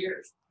 3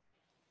 years.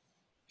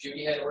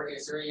 Judy had to work here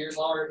 3 years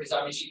longer because,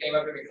 I mean, she came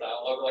up to me because I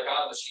don't love her like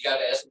honest. She got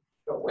to ask me,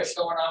 what's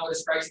going on with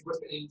this crisis? What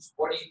do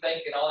you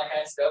think? And all that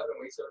kind of stuff. And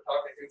we sort of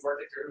talked it through,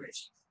 worked it through, and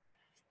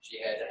she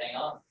had to hang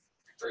on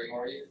for 3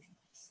 more years.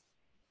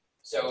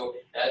 So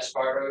that's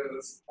part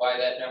of why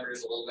that number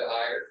is a little bit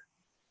higher.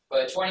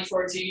 But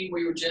 2014,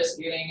 we were just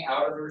getting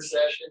out of the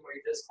recession. We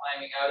were just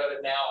climbing out of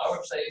it now. I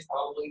would say it's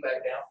probably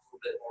back down a little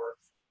bit more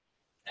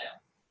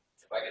now,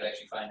 if I could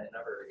actually find that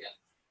number again.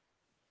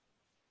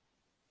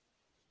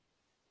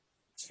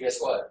 So guess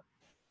what?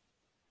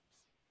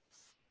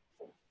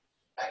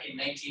 Back in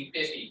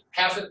 1950,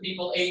 half of the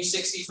people age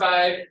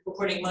 65 were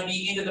putting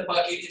money into the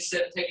bucket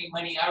instead of taking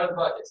money out of the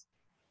bucket.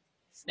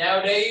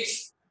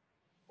 Nowadays,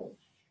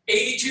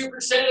 82%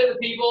 of the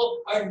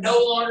people are no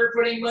longer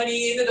putting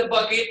money into the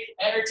bucket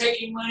and are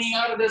taking money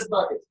out of this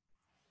bucket.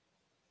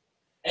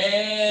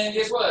 And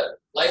guess what?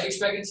 Life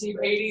expectancy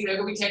of 80, they're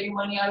going to be taking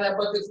money out of that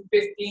bucket for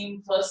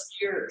 15 plus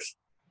years.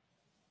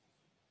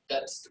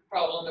 That's the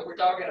problem that we're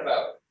talking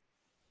about.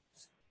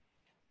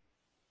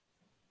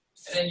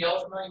 And then y'all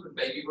familiar with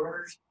baby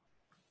boomers?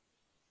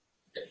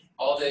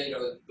 All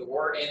the, the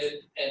war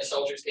ended and the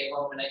soldiers came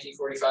home in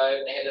 1945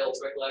 and they had a little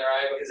twinkle in their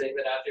eye because they'd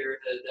been out there in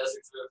the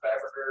deserts of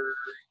Africa or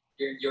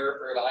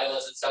Europe or the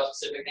islands in South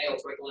Pacific. They had a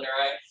twinkle in their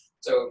eye.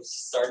 So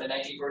starting in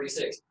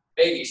 1946,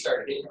 babies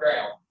started hitting the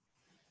ground.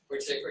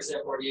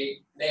 46%,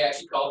 48. They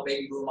actually called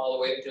baby boom all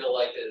the way until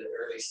like the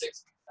early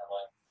 60s. I'm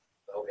like,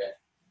 okay.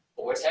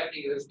 But what's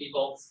happening to those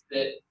people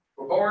that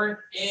were born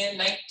in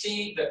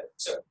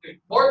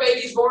more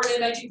babies born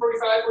in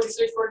 1945,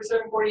 46,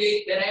 47,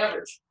 48 than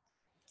average.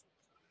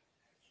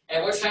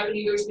 And what's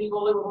happening to those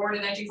people that were born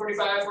in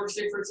 1945,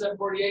 46, 47,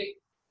 48?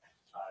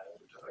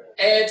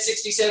 Add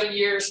 67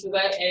 years to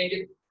that and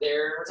get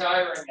they're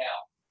retiring now.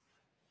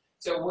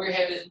 So we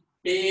have this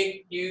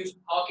big, huge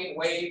honking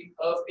wave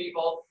of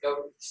people,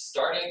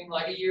 starting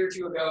like a year or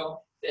two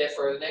ago, that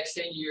for the next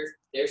 10 years,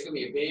 there's gonna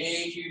be a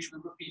big, huge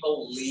group of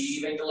people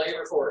leaving the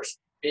labor force.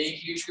 Big,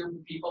 huge group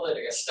of people that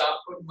are gonna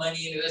stop putting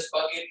money into this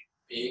bucket.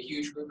 Big,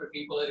 huge group of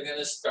people that are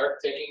gonna start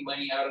taking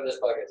money out of this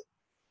bucket.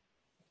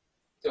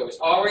 So it's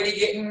already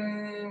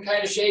getting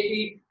kind of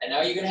shaky, and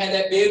now you're gonna have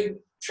that big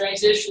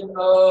transition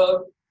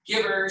of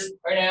givers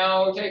are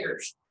now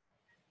takers.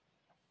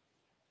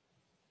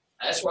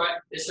 That's why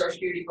this Social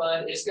Security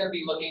fund is going to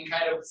be looking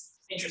kind of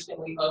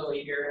interestingly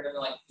ugly here in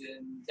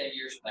 10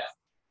 years from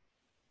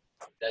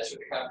now. That's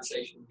what the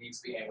conversation needs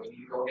to be, and we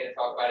need to go ahead and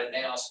talk about it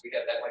now so we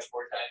have that much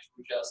more time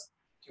to adjust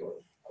to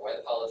it. Why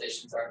the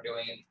politicians aren't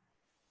doing it.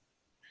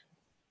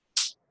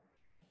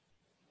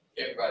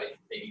 Everybody,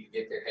 they need to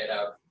get their head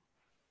out.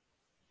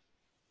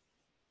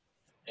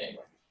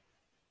 Anyway.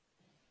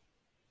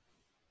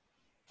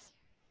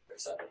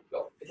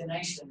 But the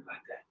nice thing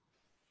about that.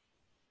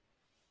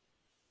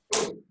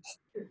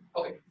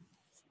 Okay.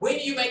 When are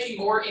you making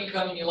more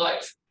income in your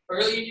life?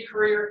 Early in your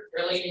career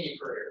or late in your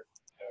career?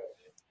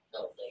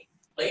 No,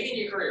 Late in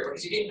your career,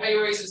 because you're getting pay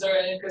raises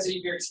because of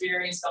your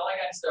experience, all that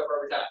kind of stuff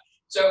over time.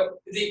 So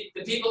the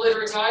people that are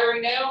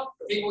retiring now,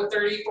 the people with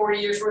 30, 40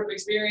 years worth of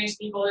experience,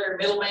 people that are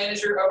middle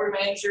manager, upper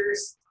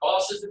managers,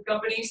 bosses of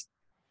companies.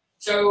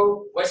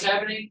 So what's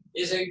happening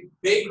is a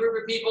big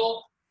group of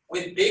people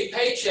with big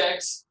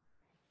paychecks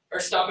are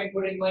stopping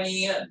putting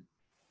money in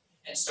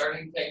and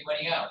starting to take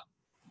money out.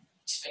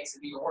 Which makes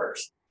it even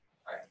worse.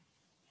 All right.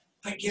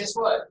 But guess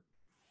what?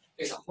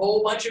 There's a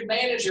whole bunch of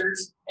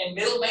managers and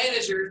middle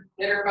managers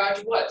that are about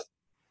to what?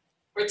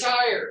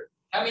 Retire.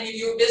 How many of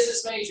you are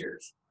business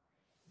majors?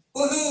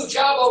 Woohoo,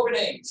 job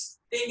openings.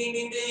 Ding, ding,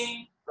 ding,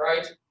 ding.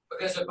 Right?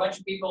 Because a bunch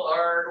of people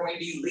are going to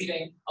be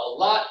leaving a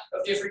lot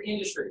of different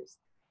industries.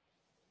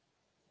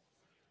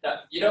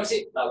 Now, you don't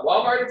see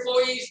Walmart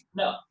employees?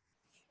 No.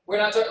 We're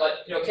not talking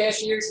like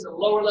cashiers and the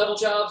lower level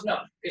jobs, no,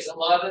 because a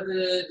lot of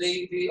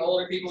the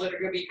older people that are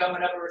going to be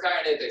coming up and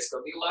retiring, there's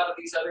going to be a lot of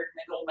these other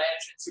middle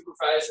management,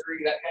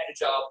 supervisory, that kind of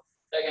job,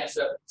 that kind of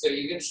stuff. So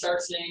you're going to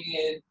start seeing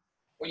it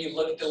when you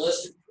look at the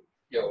list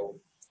of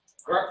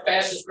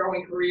fastest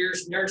growing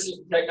careers, nurses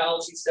and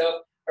technology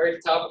stuff are at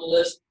the top of the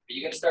list. But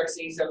you're going to start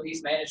seeing some of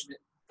these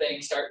management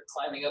things start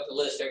climbing up the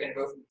list. They're going to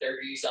go from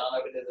 30s on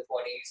up into the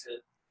 20s,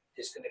 and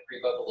it's going to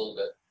creep up a little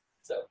bit.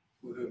 So,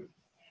 woohoo!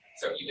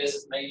 So you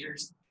business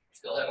majors.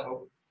 Still have a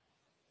hope.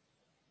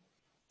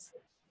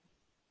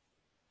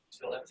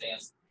 Still have a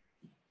chance.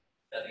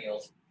 Nothing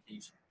else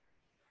needs.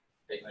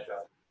 Take my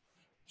job.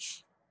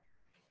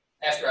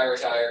 After I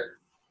retire,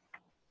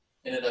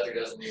 in another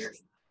dozen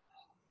years.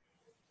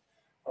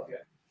 Okay.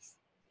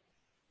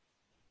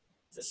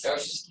 The Social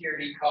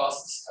Security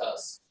costs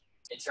us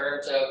in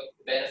terms of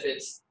the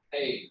benefits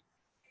paid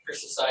for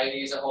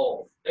society as a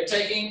whole. They're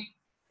taking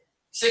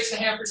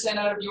 6.5%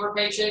 out of your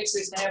paycheck,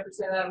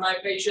 6.5% out of my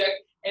paycheck.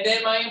 And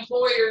then my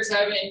employer's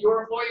having, and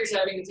your employer's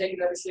having to take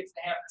another 6.5%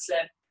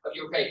 of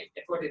your pay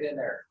and put it in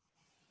there.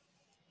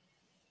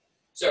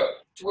 So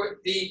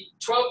the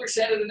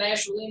 12% of the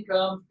national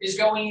income is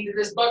going into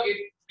this bucket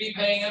to be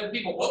paying other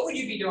people. What would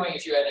you be doing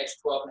if you had an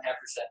extra 12.5%?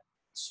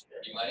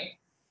 Spend your money?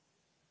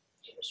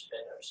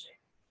 spend or save.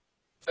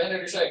 Spend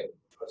it or save it.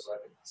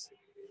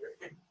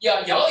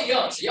 Yeah, y'all are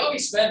young, so y'all be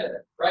spending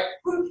it, right?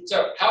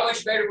 So how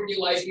much better would your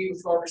life be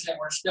with 12%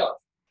 more stuff?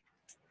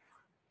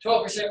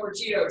 12% more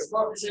Cheetos,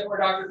 12% more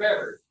Dr.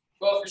 Pepper,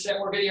 12%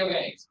 more video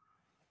games,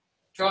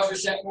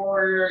 12%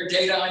 more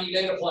data on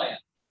your data plan,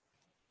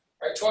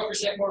 right?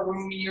 12% more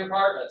room in your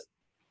apartment,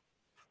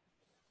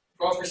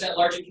 12%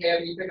 larger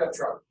cab in your pickup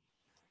truck.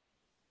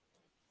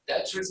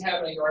 That's what's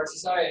happening to our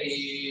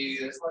society.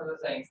 That's one of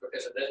the things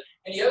because of this.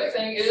 And the other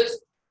thing is,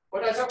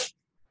 what I talked.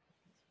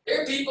 There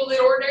are people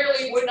that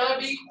ordinarily would not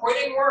be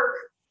quitting work,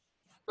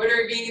 but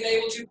are being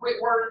able to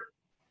quit work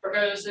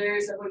because they're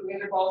simply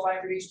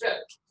qualifying for these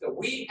steps. So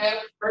we have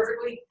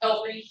perfectly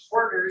healthy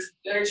workers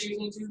that are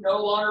choosing to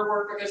no longer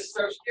work because of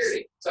Social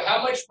Security. So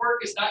how much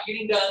work is not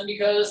getting done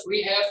because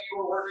we have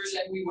fewer workers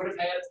than we would have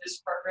had if this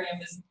program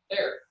isn't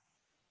there?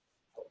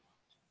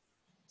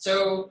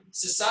 So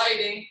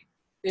society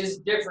is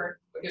different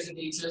because of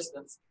the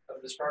existence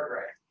of this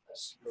program.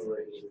 That's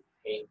already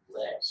paid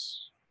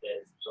less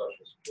than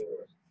Social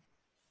Security.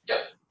 Yep.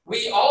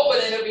 We all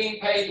would end up being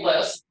paid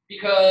less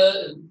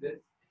because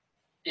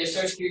if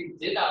Social Security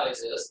did not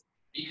exist,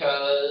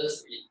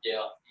 because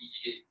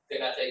they're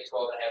not taking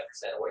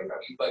 12.5% away from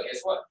you. But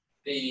guess what?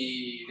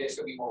 There's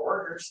going to be more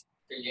workers.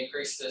 So you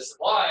increase the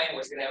supply, and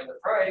what's going to happen to the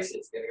price?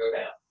 It's going to go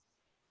down.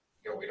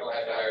 We don't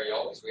have to hire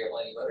y'all because we have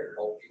plenty of other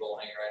old people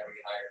hanging around we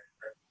can hire.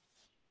 Right?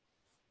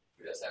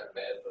 Who doesn't have a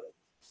bad, but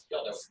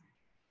y'all know.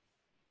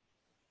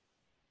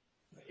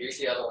 Here's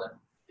the other one.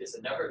 As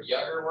the number of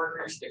younger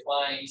workers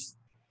declines,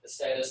 the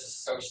status of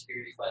the Social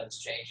Security fund is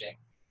changing.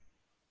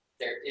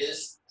 There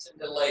is some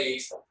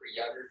delays for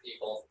younger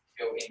people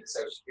to go into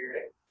Social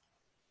Security.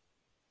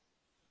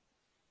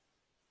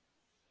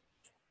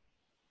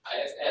 I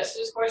have asked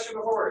this question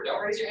before.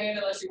 Don't raise your hand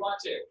unless you want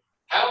to.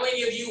 How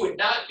many of you would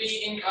not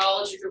be in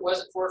college if it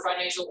wasn't for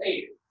financial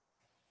aid?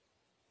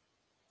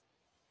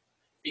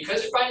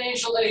 Because of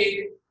financial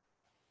aid,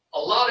 a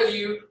lot of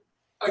you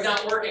are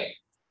not working.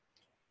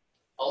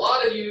 A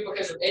lot of you,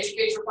 because of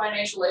educational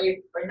financial aid,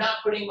 are not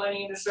putting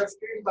money in the Social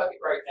Security bucket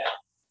right now.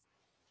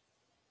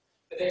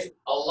 But there's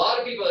a lot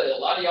of people, a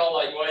lot of y'all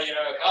like, well, you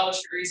know, a college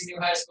degree is a new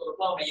high school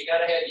diploma. You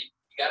gotta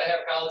have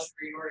a college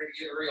degree in order to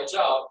get a real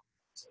job.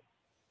 So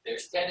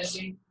there's a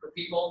tendency for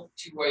people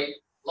to wait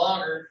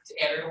longer to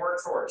enter the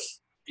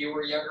workforce,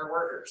 fewer younger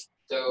workers.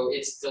 So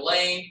it's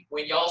delaying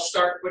when y'all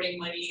start putting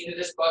money into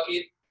this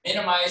bucket,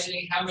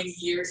 minimizing how many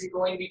years you're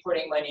going to be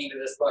putting money into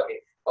this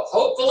bucket. But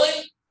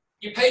hopefully,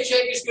 your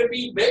paycheck is going to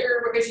be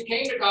bigger because you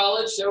came to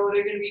college, so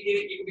they're going to be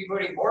you can be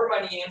putting more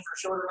money in for a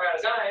shorter amount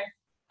of time,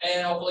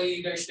 and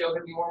hopefully there's still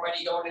going to be more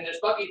money going in this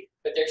bucket.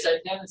 But there's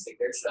that tendency.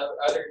 There's some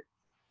other,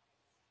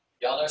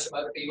 y'all know some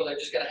other people that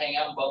are just going to hang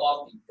out and bum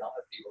off. Y'all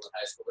know people in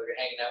high school that are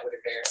hanging out with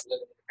their parents,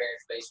 living in their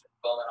parents' basement,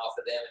 bumming off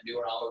of them and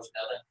doing almost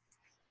nothing.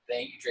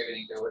 They ain't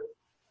contributing to it.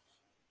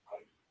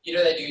 You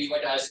know that dude you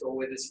went to high school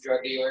with is a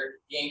drug dealer.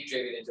 He ain't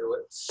contributing to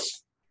it.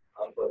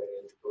 I'm putting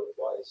into it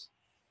twice.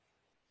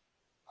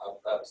 I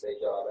have a state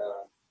job and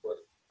I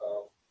put,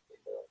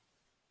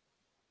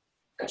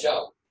 Good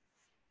job.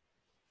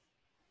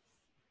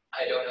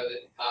 I don't know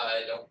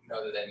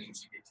that that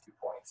means you get 2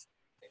 points.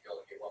 I think you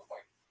only get 1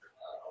 point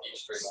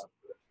each 3 months.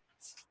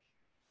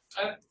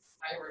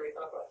 I never really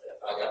thought about that.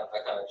 I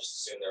kind of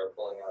just assumed they were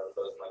pulling out of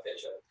both my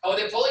paychecks. Oh,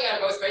 they're pulling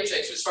out of both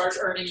paychecks. As far as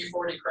earning you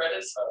 40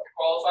 credits to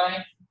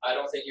qualify, I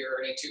don't think you're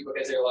earning 2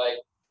 because they're like,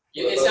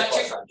 They're it's both not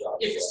 2. part-time jobs,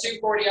 If it's 2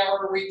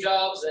 40-hour-a-week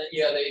jobs, then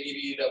yeah, they give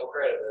you double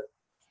credit.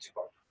 2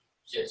 part.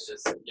 Yeah, it's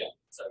just, yeah.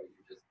 So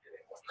you're just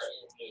getting 1 credit.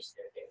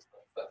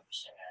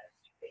 out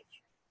of your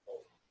paycheck.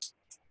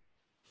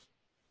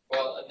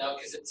 Well, no,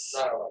 because it's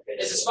Not on my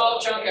paycheck. a small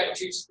chunk out of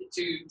two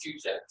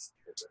checks.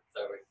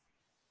 So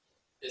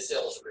it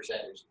still is a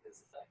percentage is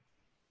the thing.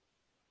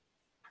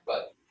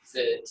 But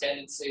the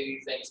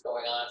tendency, things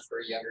going on for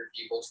younger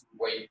people to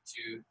wait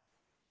to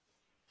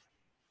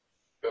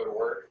go to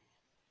work,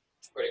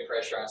 putting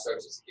pressure on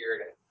Social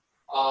Security.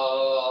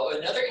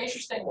 Another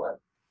interesting one.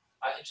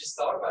 I just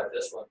thought about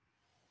this one.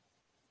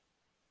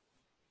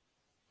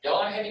 Y'all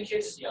aren't having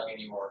kids as young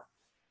anymore.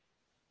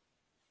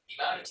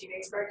 The amount of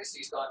teenage pregnancy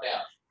has gone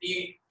down.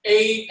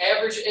 The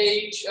average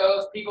age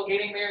of people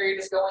getting married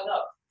is going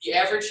up. The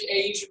average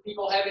age of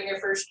people having their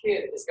first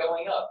kid is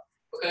going up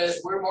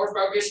because we're more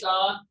focused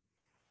on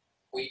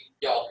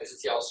y'all, because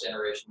it's y'all's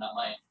generation, not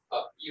mine.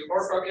 You're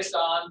more focused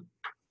on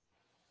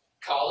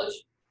college,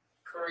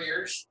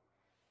 careers,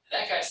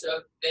 and that kind of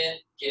stuff than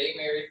getting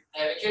married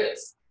and having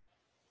kids.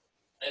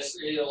 And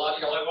a lot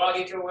of y'all are like, well, I'll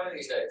get to it one of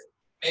these days.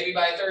 Maybe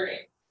by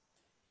 30.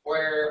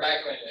 Where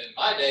back when in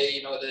my day,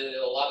 you know,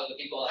 a lot of the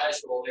people in high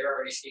school, they're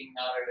already scheming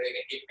out or they're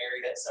going to get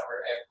married that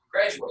summer after we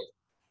graduate.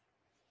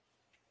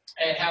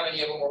 And how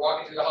many of them were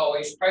walking through the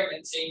hallways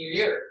pregnant senior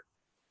year?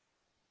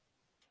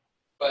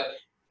 But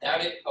now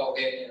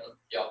okay, you know,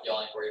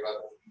 y'all ain't worried about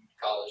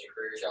college and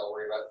careers, y'all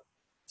worry about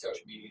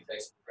social media,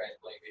 Facebook,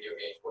 friends, playing video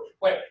games,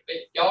 whatever. But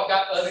y'all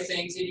got other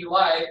things in your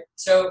life,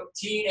 so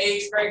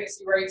teenage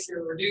pregnancy rates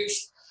are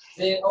reduced.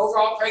 The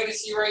overall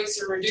pregnancy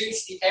rates are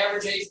reduced. The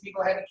average age of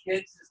people having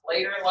kids is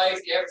later in life.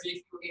 The average age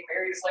of people getting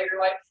married is later in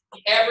life.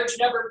 The average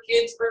number of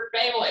kids per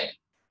family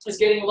is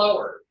getting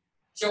lower.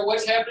 So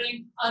what's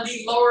happening on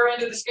the lower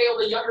end of the scale,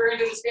 the younger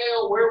end of the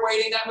scale, we're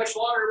waiting that much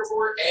longer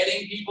before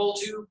adding people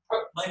to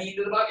put money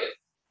into the bucket.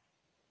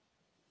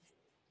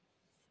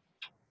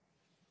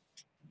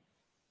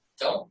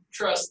 Don't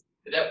trust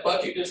that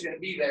bucket is going to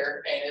be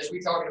there. And as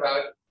we talked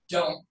about,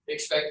 don't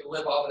expect to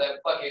live off of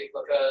that bucket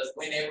because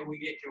whenever we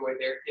get to it,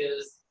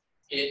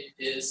 it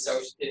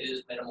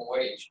is minimum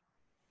wage.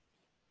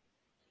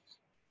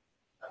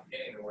 I'm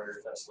getting to where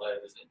that slide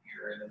is in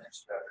here in the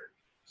next chapter.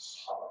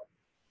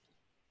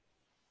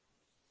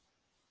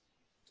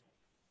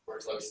 We're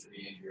close to the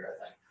end here, I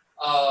think.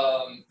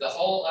 The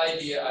whole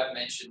idea, I've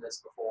mentioned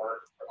this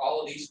before, for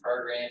all of these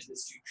programs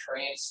is to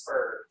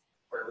transfer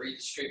or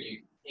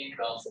redistribute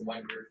income from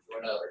one group to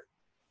another.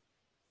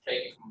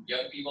 Taking from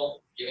young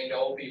people, giving to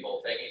old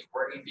people, taking from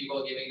working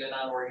people, giving to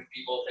non-working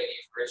people, taking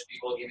from rich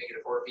people, giving it to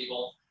poor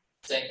people.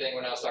 Same thing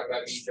when I was talking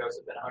about me,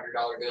 Joseph, and $100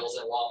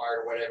 bills in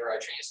Walmart or whatever, I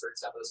transferred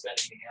some of the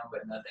spending to him,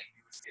 but nothing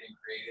new was getting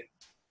created.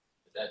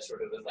 But that's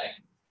sort of the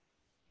thing.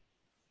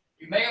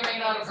 You may or may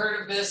not have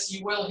heard of this.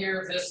 You will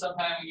hear of this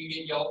sometime when you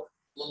get a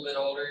little bit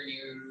older. If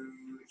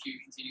you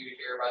continue to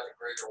hear about the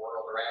greater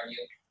world around you,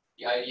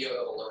 the idea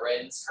of a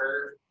Lorenz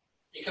curve.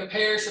 It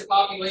compares the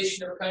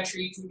population of a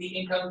country to the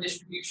income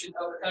distribution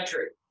of the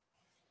country.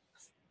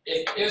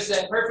 If it was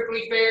a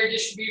perfectly fair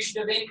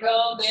distribution of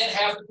income, then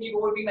half the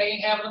people would be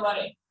making half the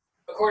money.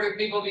 A quarter of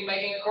people would be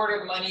making a quarter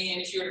of the money,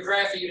 and if you were to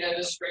graph it, you'd have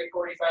this straight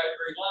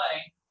 45-degree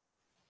line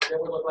that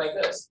would look like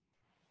this.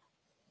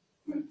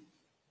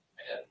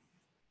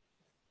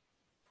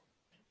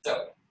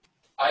 So,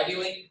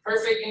 ideally,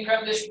 perfect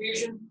income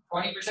distribution,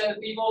 20% of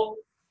people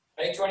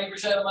make 20%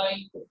 of the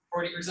money,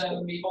 40% of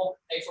the people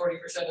make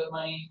 40% of the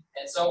money,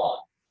 and so on.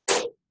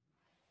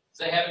 So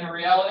Does that happen in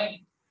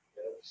reality?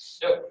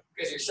 No,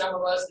 because there's some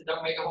of us that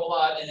don't make a whole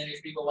lot, and then there's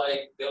people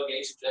like Bill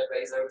Gates, Jeff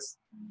Bezos,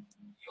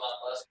 Elon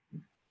Musk.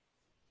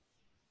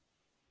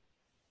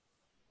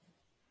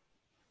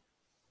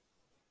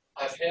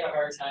 I've had a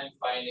hard time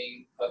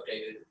finding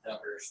updated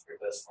numbers for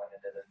this one, and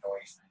it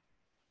annoys me.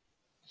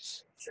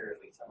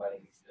 Surely somebody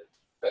needs to.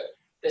 But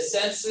the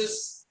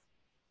census,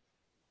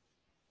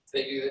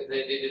 they did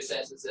the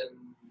census in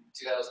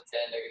 2010.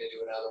 They're going to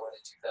do another one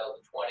in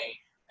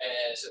 2020,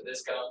 and so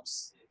this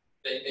comes.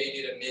 They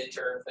did a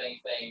midterm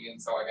thing,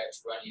 and so I got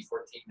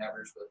 2014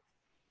 numbers. But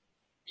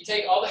you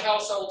take all the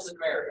households in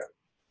America,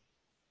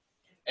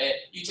 and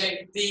you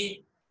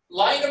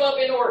line them up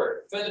in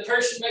order. For the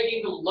person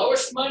making the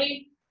lowest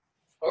money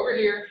over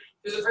here,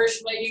 to the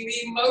person making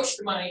the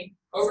most money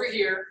over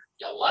here,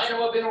 you line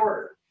them up in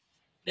order.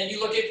 Then you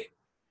look at,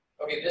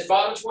 okay, this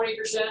bottom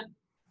 20%,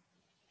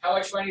 how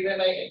much money are they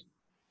making?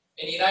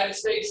 In the United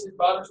States, this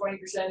bottom 20%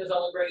 is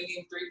only bringing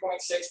in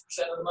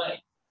 3.6% of the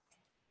money.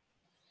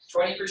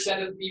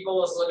 20% of the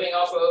people is living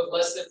off of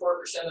less than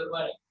 4% of the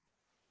money.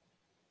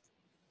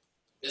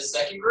 This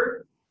second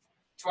group,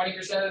 20%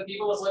 of the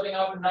people is living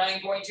off of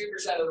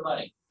 9.2% of the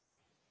money.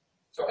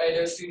 So add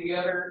those two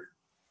together.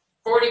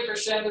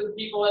 40% of the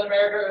people in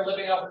America are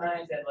living off of 9,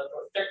 10,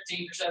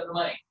 13% of the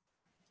money.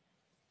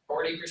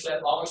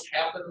 40%, almost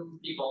half of the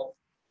people,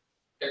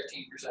 13%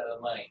 of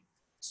the money.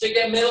 Stick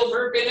that middle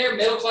group in there,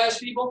 middle class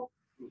people.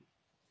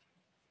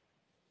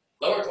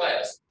 Lower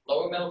class,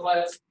 lower middle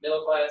class,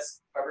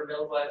 upper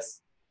middle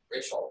class,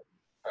 rich folk.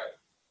 All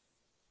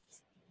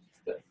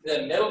right.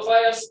 The middle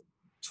class,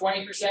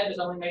 20% is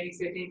only making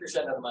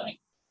 15% of the money.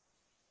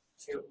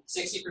 So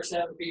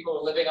 60% of the people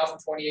are living off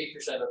of 28%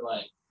 of the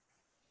money.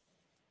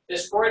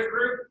 This fourth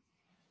group,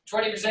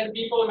 20% of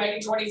people are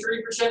making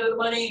 23% of the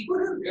money.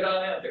 Woo-hoo, good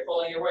on them, they're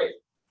pulling your weight.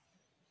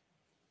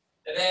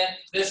 And then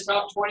this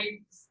top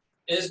 20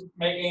 is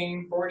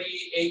making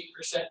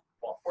 48%,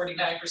 well,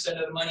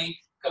 49% of the money.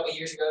 A couple of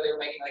years ago, they were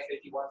making like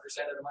 51%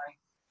 of the money.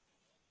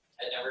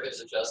 That number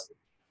is adjusted.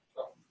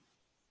 So,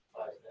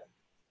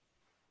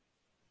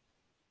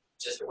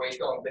 just the way it's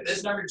going. But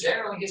this number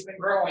generally has been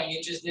growing.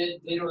 It just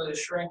did literally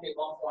shrink at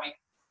one point.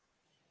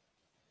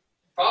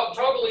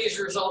 Probably as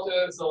a result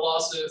of the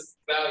loss of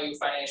value of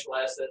financial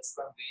assets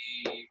from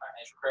the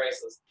financial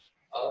crisis.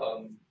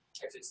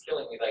 Actually, it's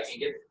killing me that I can't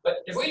get it. But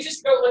if we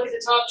just go look at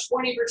the top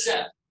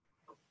 20%,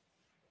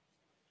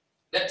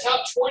 that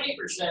top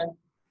 20%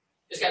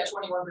 has got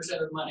 21%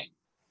 of the money.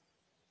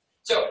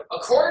 So a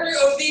quarter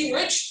of the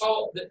rich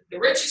folk, the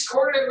richest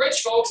quarter of the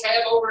rich folks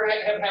have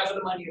half of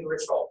the money of the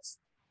rich folks.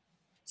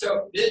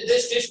 So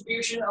this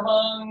distribution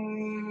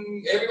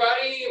among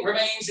everybody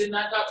remains in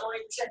that top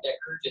 20%. That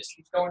curve just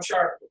keeps going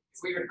sharp.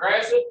 If we were to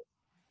graph it,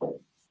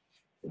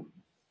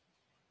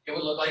 it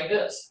would look like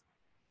this.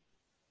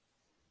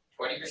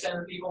 20% of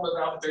the people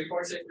living off of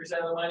 3.6%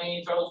 of the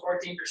money, total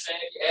 14%.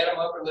 If you add them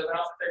up, we're living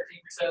off of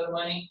 13% of the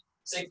money.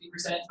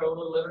 60%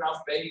 total living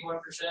off of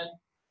 81%.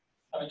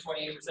 I mean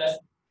 28%.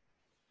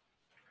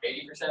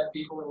 80% of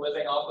people are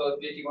living off of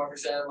 51%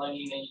 of the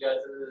money, and then you got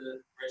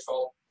the rich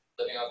folk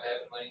living off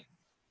half the money.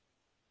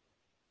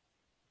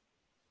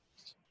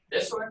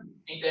 This one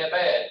ain't that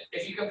bad.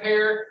 If you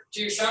compare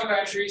to some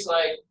countries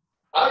like,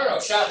 I don't know,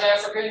 South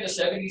Africa in the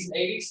 70s and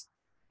 80s,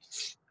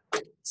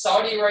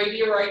 Saudi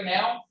Arabia right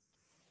now,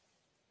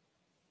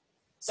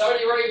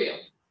 Saudi Arabia,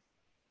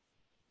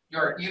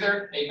 you're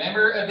either a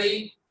member of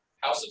the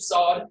House of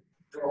Saud,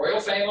 the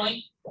royal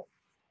family,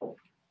 or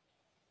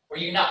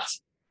you're not.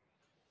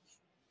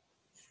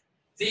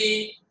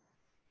 The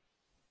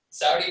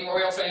Saudi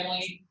royal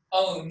family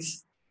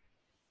owns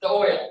the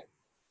oil.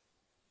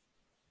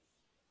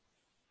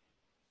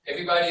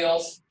 Everybody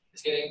else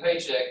is getting a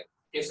paycheck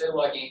if they're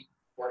lucky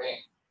working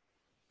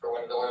for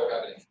one of the oil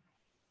companies.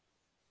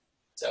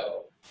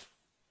 So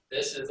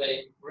this is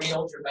a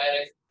real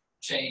dramatic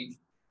change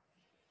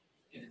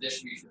in the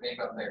distribution of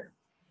income there.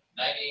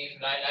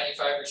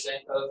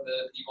 95% of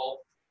the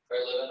people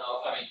are living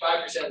off,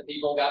 5% of the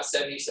people got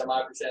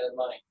 70-some-odd percent of the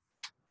money.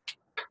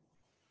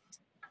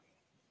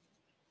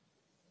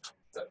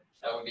 So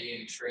that would be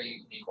an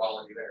extreme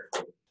inequality there.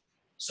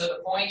 So the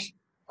point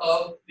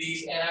of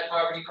these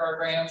anti-poverty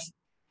programs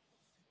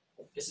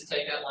is to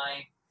take that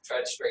line,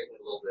 try to straighten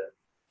it a little bit.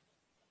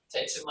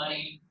 Take some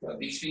money from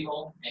these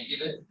people and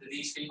give it to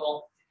these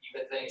people to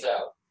even things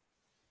out.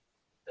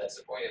 That's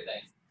the point of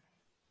things.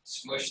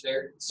 Smush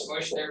their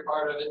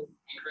part of it,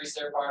 increase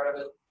their part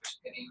of it,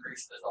 and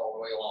increase this all the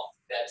way along.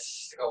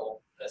 That's the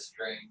goal. That's the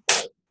dream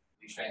of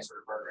these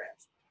transfer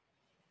programs.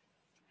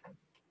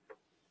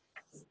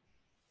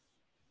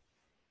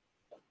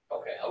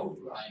 Okay, I'm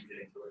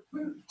getting to it.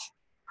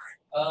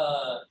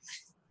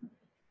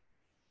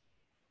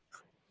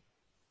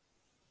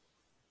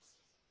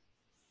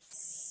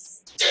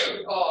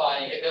 Dude,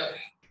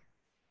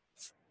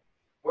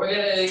 we're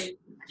gonna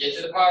get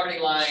to the poverty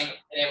line,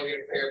 and then we're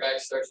gonna compare back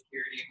to Social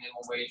Security,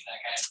 minimum wage, and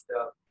that kind of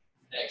stuff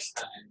next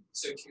time.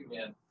 So tune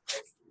in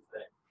next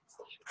Tuesday.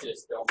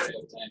 Just don't pay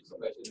time so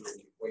much.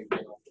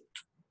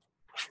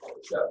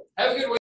 So have a good week.